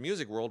the country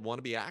music world want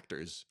to be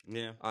actors.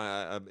 Yeah,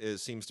 it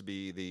seems to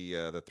be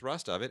the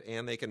thrust of it,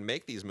 and they can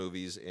make these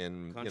movies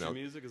in country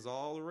music is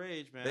all the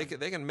rage, man.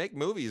 They can make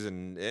movies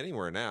in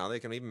anywhere now. They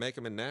can even make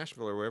them in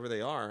Nashville or wherever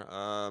they are.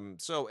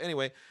 So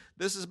anyway,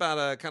 this is about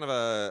a kind of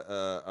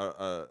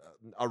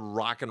a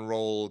rock and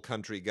roll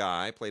country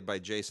guy played by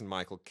Jason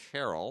Michael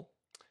Carroll,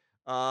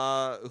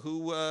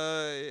 who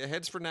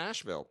heads for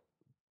Nashville.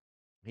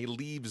 he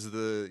leaves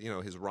the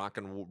his rock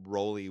and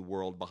rolly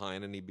world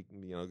behind, and he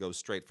goes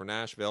straight for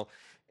Nashville,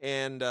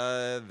 and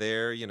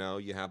there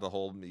you have the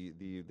whole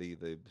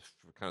the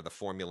kind of the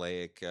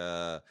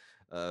formulaic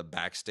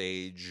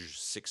backstage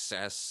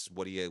success.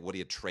 What do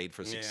you trade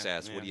for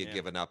success? What are you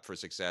giving up for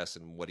success?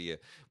 And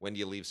when do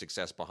you leave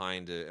success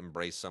behind to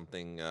embrace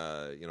something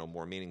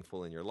more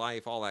meaningful in your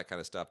life? All that kind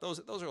of stuff. Those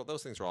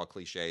things are all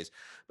cliches,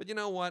 but you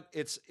know what?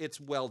 It's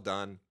well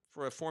done.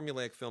 For a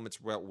formulaic film,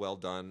 it's well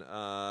done.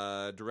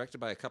 Directed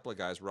by a couple of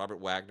guys, Robert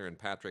Wagner and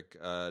Patrick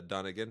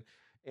Dunnigan.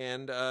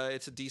 And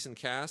it's a decent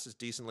cast. It's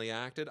decently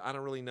acted. I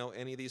don't really know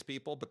any of these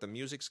people, but the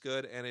music's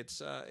good, and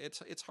it's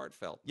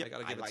heartfelt. Yep, I got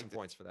to give it some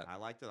points for that. I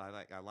liked it.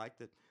 I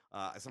liked it.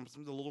 Some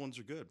of the little ones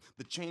are good.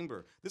 The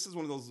Chamber. This is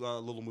one of those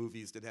little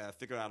movies that have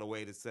figured out a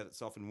way to set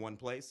itself in one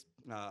place,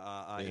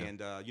 and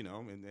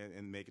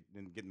make it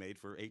and get made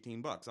for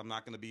 $18. I'm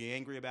not going to be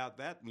angry about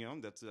that.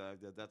 That's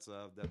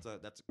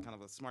kind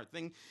of a smart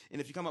thing. And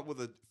if you come up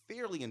with a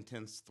fairly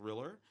intense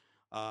thriller,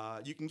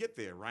 you can get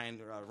there.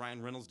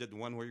 Ryan Reynolds did the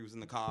one where he was in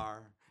the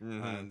car.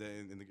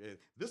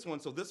 This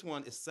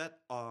one is set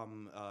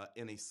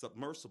in a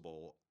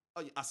submersible,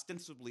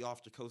 ostensibly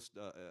off the coast,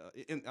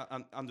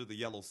 under the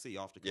Yellow Sea,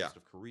 off the coast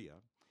of Korea.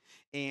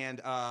 And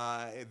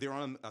they're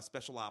on a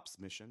special ops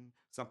mission.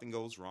 Something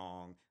goes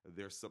wrong.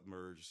 They're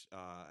submerged.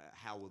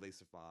 How will they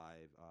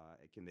survive?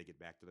 Can they get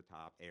back to the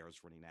top? Air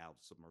is running out.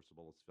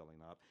 Submersible is filling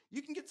up.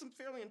 You can get some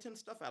fairly intense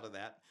stuff out of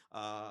that.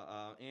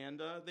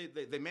 And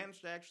they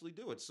managed to actually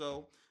do it.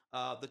 So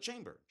The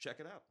Chamber, check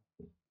it out.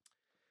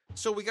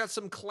 So we got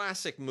some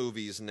classic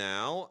movies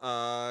now.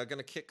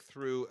 Gonna kick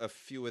through a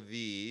few of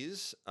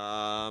these.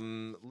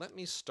 Let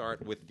me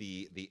start with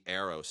the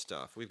Arrow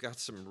stuff. We've got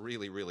some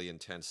really, really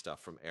intense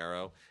stuff from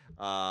Arrow.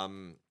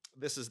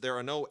 There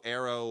are no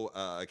Arrow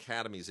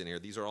academies in here.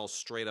 These are all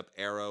straight up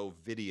Arrow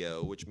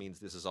video, which means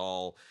this is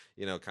all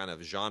kind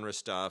of genre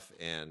stuff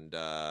and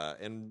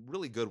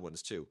really good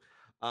ones too.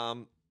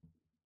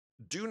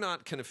 Do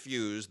not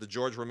confuse the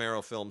George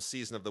Romero film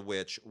Season of the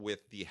Witch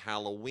with the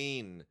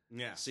Halloween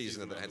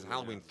season of the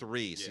Halloween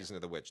 3 Season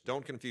of the Witch.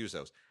 Don't confuse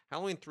those.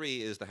 Halloween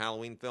 3 is the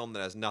Halloween film that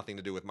has nothing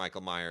to do with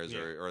Michael Myers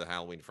or the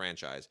Halloween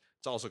franchise.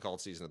 It's also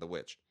called Season of the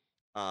Witch.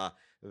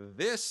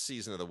 This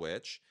Season of the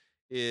Witch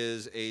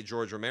is a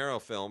George Romero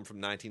film from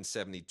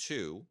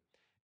 1972.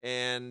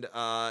 And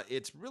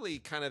it's really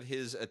kind of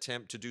his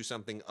attempt to do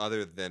something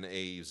other than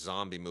a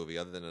zombie movie,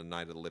 other than a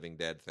Night of the Living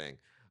Dead thing.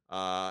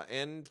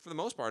 And for the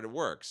most part, it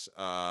works.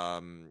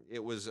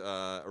 It was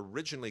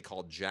originally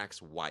called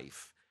Jack's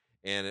Wife,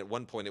 and at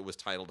one point it was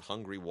titled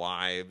Hungry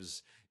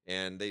Wives,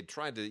 and they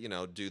tried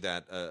to do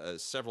that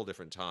several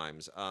different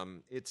times.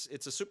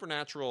 It's a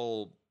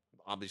supernatural,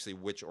 obviously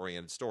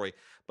witch-oriented story,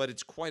 but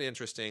it's quite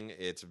interesting.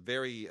 It's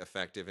very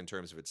effective in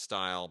terms of its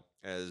style,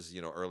 as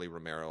early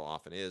Romero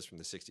often is, from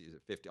the 60s,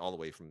 50s, all the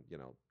way from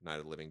Night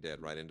of the Living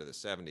Dead right into the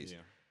 70s.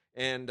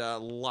 And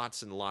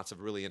lots and lots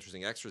of really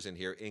interesting extras in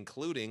here,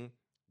 including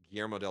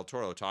Guillermo del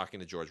Toro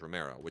talking to George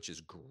Romero, which is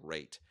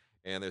great.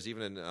 And there's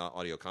even an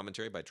audio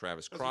commentary by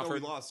Travis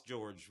Crawford. We lost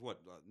George,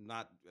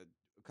 not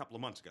a couple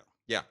of months ago.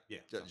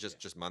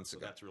 Just months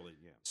ago. That's really,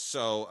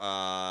 So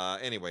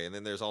anyway, and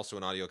then there's also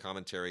an audio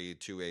commentary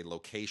to a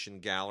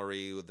location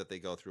gallery that they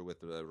go through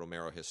with the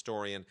Romero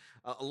historian.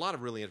 A lot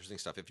of really interesting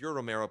stuff. If you're a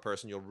Romero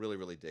person, you'll really,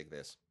 really dig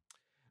this.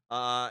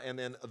 And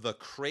then The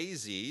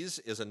Crazies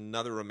is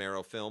another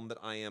Romero film that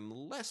I am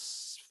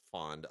less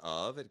fond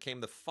of. It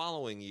came the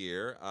following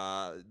year.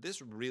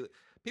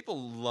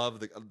 People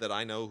love that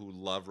I know who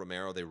love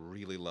Romero. They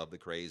really love The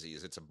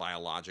Crazies. It's a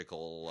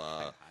biological.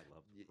 I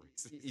love The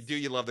Crazies. Do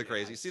you love The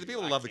Crazies? See, the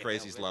people who love The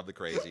Crazies love The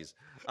Crazies.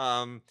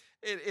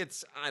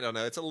 It's I don't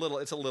know. It's a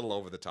little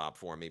over the top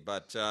for me.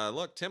 But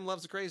look, Tim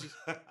loves The Crazies.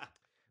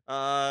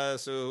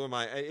 So who am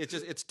I?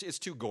 It's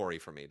too gory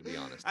for me, to be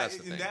honest. That's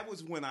the thing. That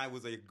was when I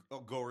was a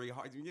gory.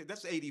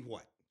 That's 80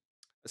 what?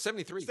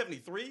 73.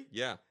 73?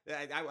 Yeah.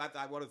 I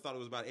would have thought it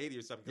was about 80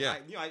 or something. Yeah.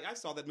 I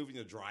saw that movie in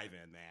the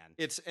drive-in, man.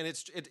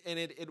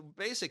 It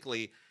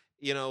basically,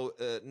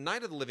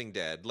 Night of the Living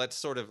Dead. Let's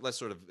sort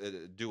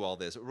of do all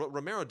this.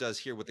 Romero does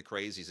here with The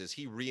Crazies is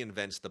he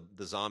reinvents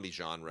the zombie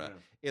genre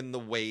in the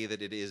way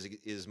that it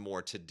is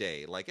more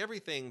today. Like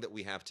everything that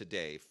we have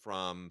today,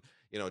 from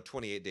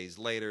 28 Days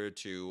Later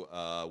to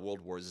World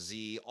War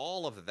Z,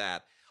 all of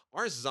that.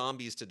 Our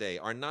zombies today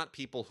are not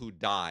people who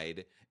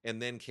died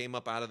and then came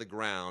up out of the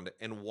ground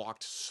and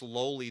walked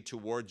slowly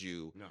toward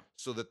you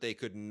so that they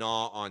could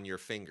gnaw on your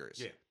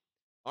fingers. Yeah.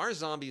 Our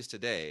zombies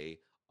today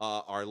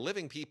are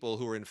living people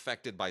who are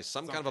infected by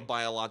some kind of a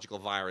biological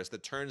virus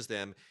that turns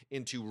them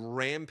into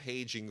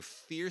rampaging,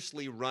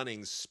 fiercely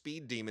running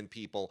speed demon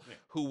people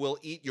who will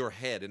eat your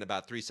head in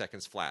about 3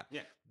 seconds flat.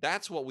 Yeah.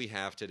 That's what we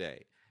have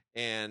today.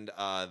 And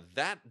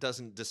that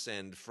doesn't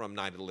descend from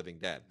Night of the Living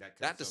Dead.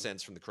 That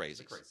descends from The Crazies.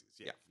 The Crazies,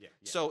 yeah.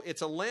 So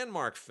it's a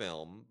landmark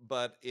film,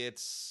 but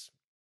it's,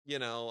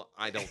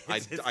 I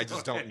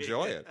just don't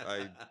enjoy it.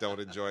 I don't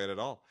enjoy it at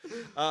all.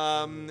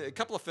 A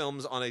couple of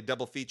films on a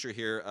double feature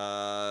here,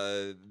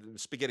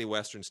 spaghetti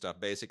western stuff,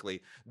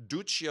 basically.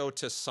 Duccio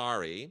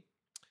Tessari,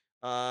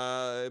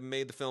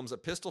 made the films A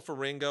Pistol for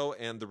Ringo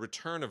and The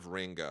Return of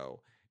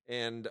Ringo.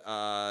 And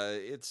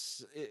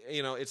it's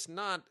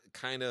not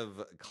kind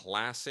of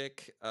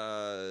classic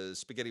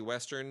spaghetti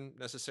western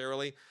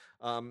necessarily,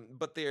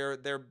 but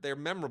they're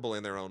memorable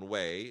in their own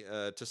way.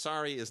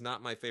 Tessari is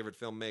not my favorite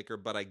filmmaker,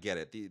 but I get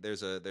it.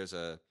 There's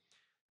a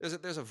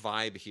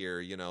vibe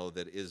here,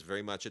 that is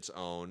very much its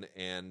own,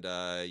 and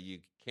you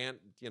can't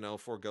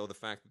forego the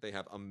fact that they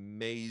have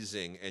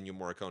amazing Ennio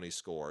Morricone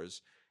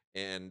scores.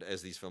 And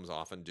as these films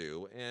often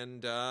do,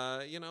 and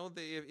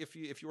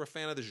if you're a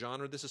fan of the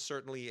genre, this is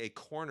certainly a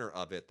corner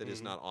of it that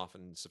is not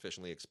often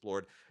sufficiently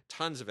explored.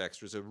 Tons of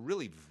extras, a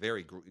really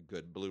very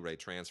good Blu-ray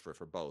transfer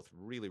for both,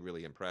 really,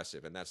 really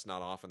impressive, and that's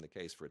not often the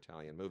case for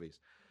Italian movies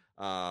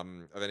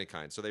of any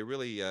kind. So they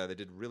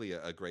did really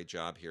a great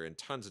job here, and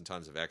tons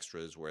of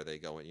extras where they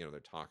go and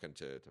they're talking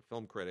to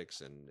film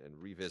critics and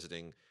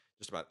revisiting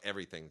just about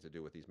everything to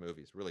do with these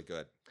movies. Really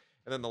good.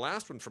 And then the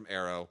last one from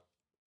Arrow.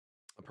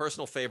 A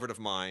personal favorite of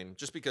mine,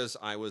 just because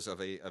I was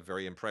of a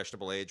very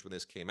impressionable age when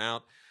this came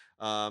out.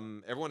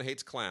 Everyone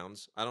hates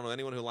clowns. I don't know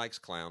anyone who likes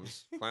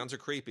clowns. Clowns are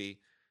creepy.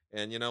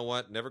 And you know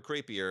what? Never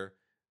creepier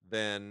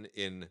than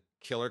in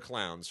Killer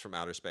Klowns from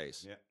Outer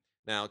Space. Yeah.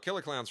 Now,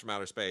 Killer Klowns from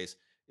Outer Space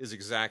is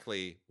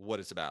exactly what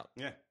it's about.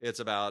 Yeah. It's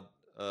about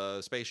a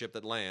spaceship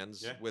that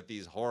lands with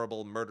these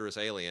horrible, murderous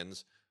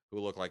aliens who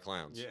look like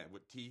clowns. Yeah,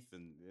 with teeth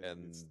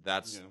and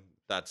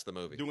that's the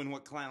movie. Doing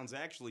what clowns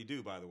actually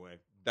do, by the way.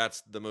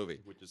 That's the movie.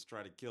 Which is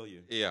try to kill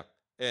you. Yeah.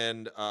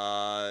 And,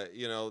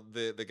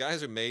 the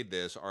guys who made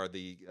this are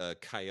the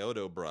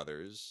Chiodo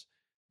brothers.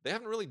 They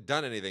haven't really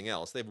done anything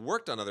else. They've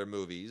worked on other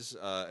movies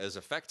as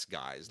effects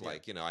guys. Yeah.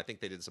 Like, I think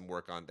they did some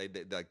work on, they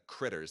did like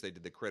Critters. They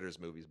did the Critters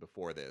movies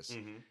before this.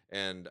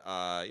 And,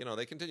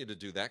 they continue to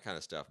do that kind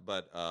of stuff.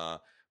 But,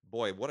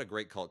 boy, what a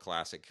great cult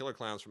classic. Killer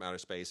Klowns from Outer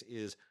Space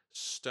is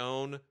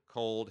stone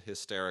cold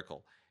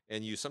hysterical.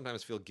 And you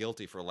sometimes feel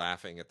guilty for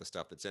laughing at the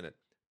stuff that's in it.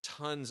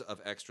 Tons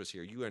of extras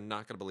here. You are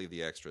not going to believe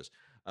the extras.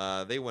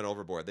 They went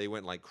overboard. They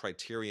went like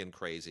Criterion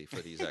crazy for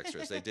these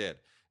extras. They did.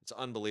 It's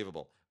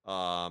unbelievable.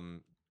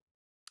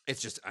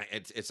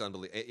 It's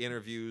unbelievable.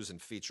 Interviews and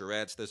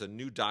featurettes. There's a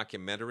new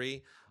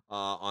documentary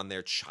on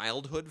their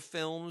childhood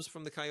films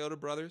from the Chiodo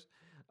brothers.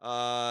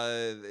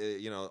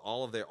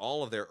 All of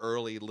their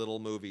early little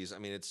movies. I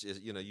mean, it's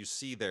you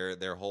see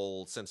their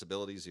whole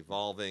sensibilities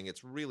evolving.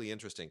 It's really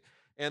interesting.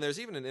 And there's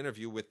even an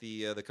interview with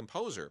the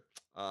composer,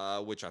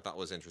 which I thought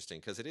was interesting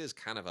because it is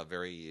kind of a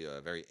very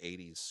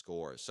 80s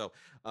score. So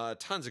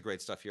tons of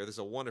great stuff here. This is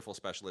a wonderful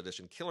special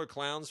edition. Killer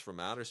Klowns from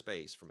Outer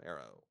Space from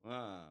Arrow.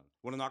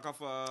 Want to knock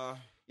off?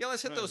 Yeah,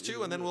 let's hit those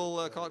two, and then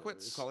we'll call it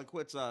quits. Call it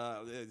quits.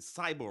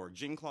 Cyborg,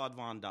 Jean-Claude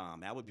Van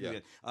Damme. That would be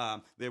it.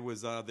 There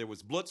was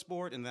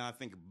Bloodsport, and then I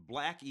think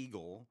Black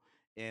Eagle.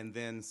 And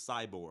then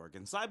Cyborg.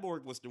 And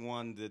Cyborg was the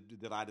one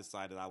that I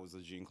decided I was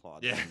a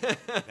Jean-Claude. Yeah.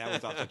 I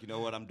was like, you know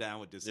what, I'm down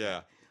with this.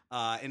 Yeah.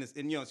 And it's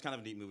kind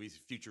of a neat movie,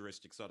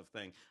 futuristic sort of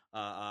thing.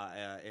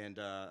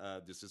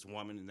 There's this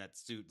woman in that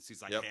suit.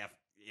 She's like half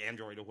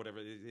android or whatever.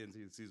 And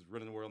she's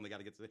running the world and they got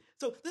to get to it.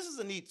 So this is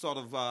a neat sort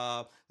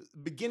of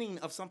beginning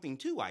of something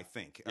too, I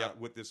think,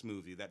 with this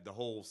movie. That the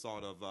whole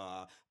sort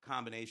of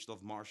combination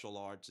of martial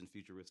arts and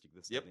futuristic,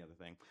 this, that, and the other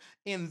thing.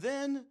 And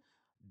then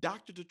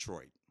Dr.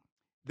 Detroit.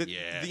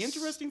 The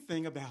interesting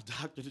thing about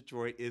Dr.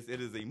 Detroit is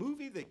it is a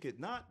movie that could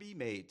not be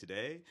made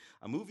today.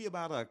 A movie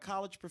about a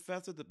college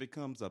professor that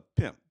becomes a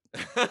pimp.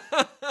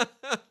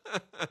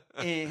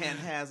 And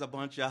has a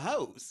bunch of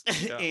hoes.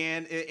 Yeah.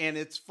 And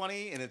it's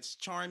funny and it's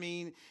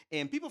charming.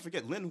 And people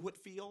forget Lynn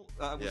Whitfield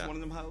was one of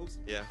them hoes.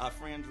 Yeah.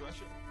 Fran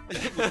Drescher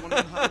was one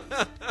of them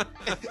hoes.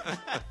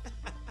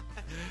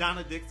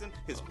 Donna Dixon,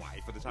 his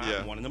wife at the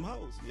time, one of them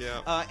hoes.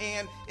 Yeah.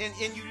 And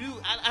you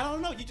do, I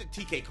don't know, you just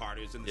TK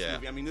Carter's in this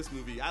movie. I mean, this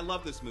movie, I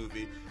love this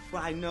movie,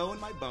 but I know in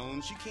my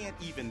bones you can't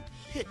even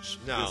pitch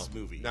this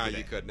movie. No,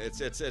 you couldn't. It's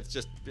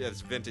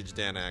vintage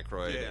Dan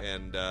Aykroyd,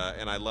 and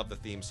I love the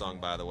theme song,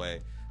 by the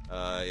way.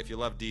 If you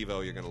love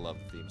Devo, you're going to love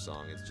the theme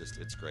song.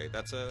 It's great.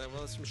 That's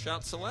from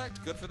Shout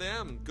Select. Good for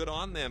them. Good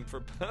on them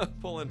for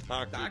pulling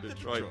Dr.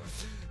 Detroit.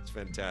 It's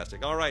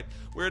fantastic. All right,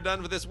 we're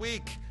done for this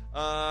week.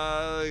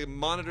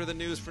 Monitor the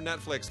news for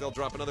Netflix. They'll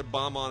drop another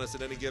bomb on us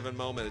at any given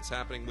moment. It's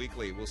happening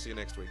weekly. We'll see you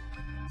next week.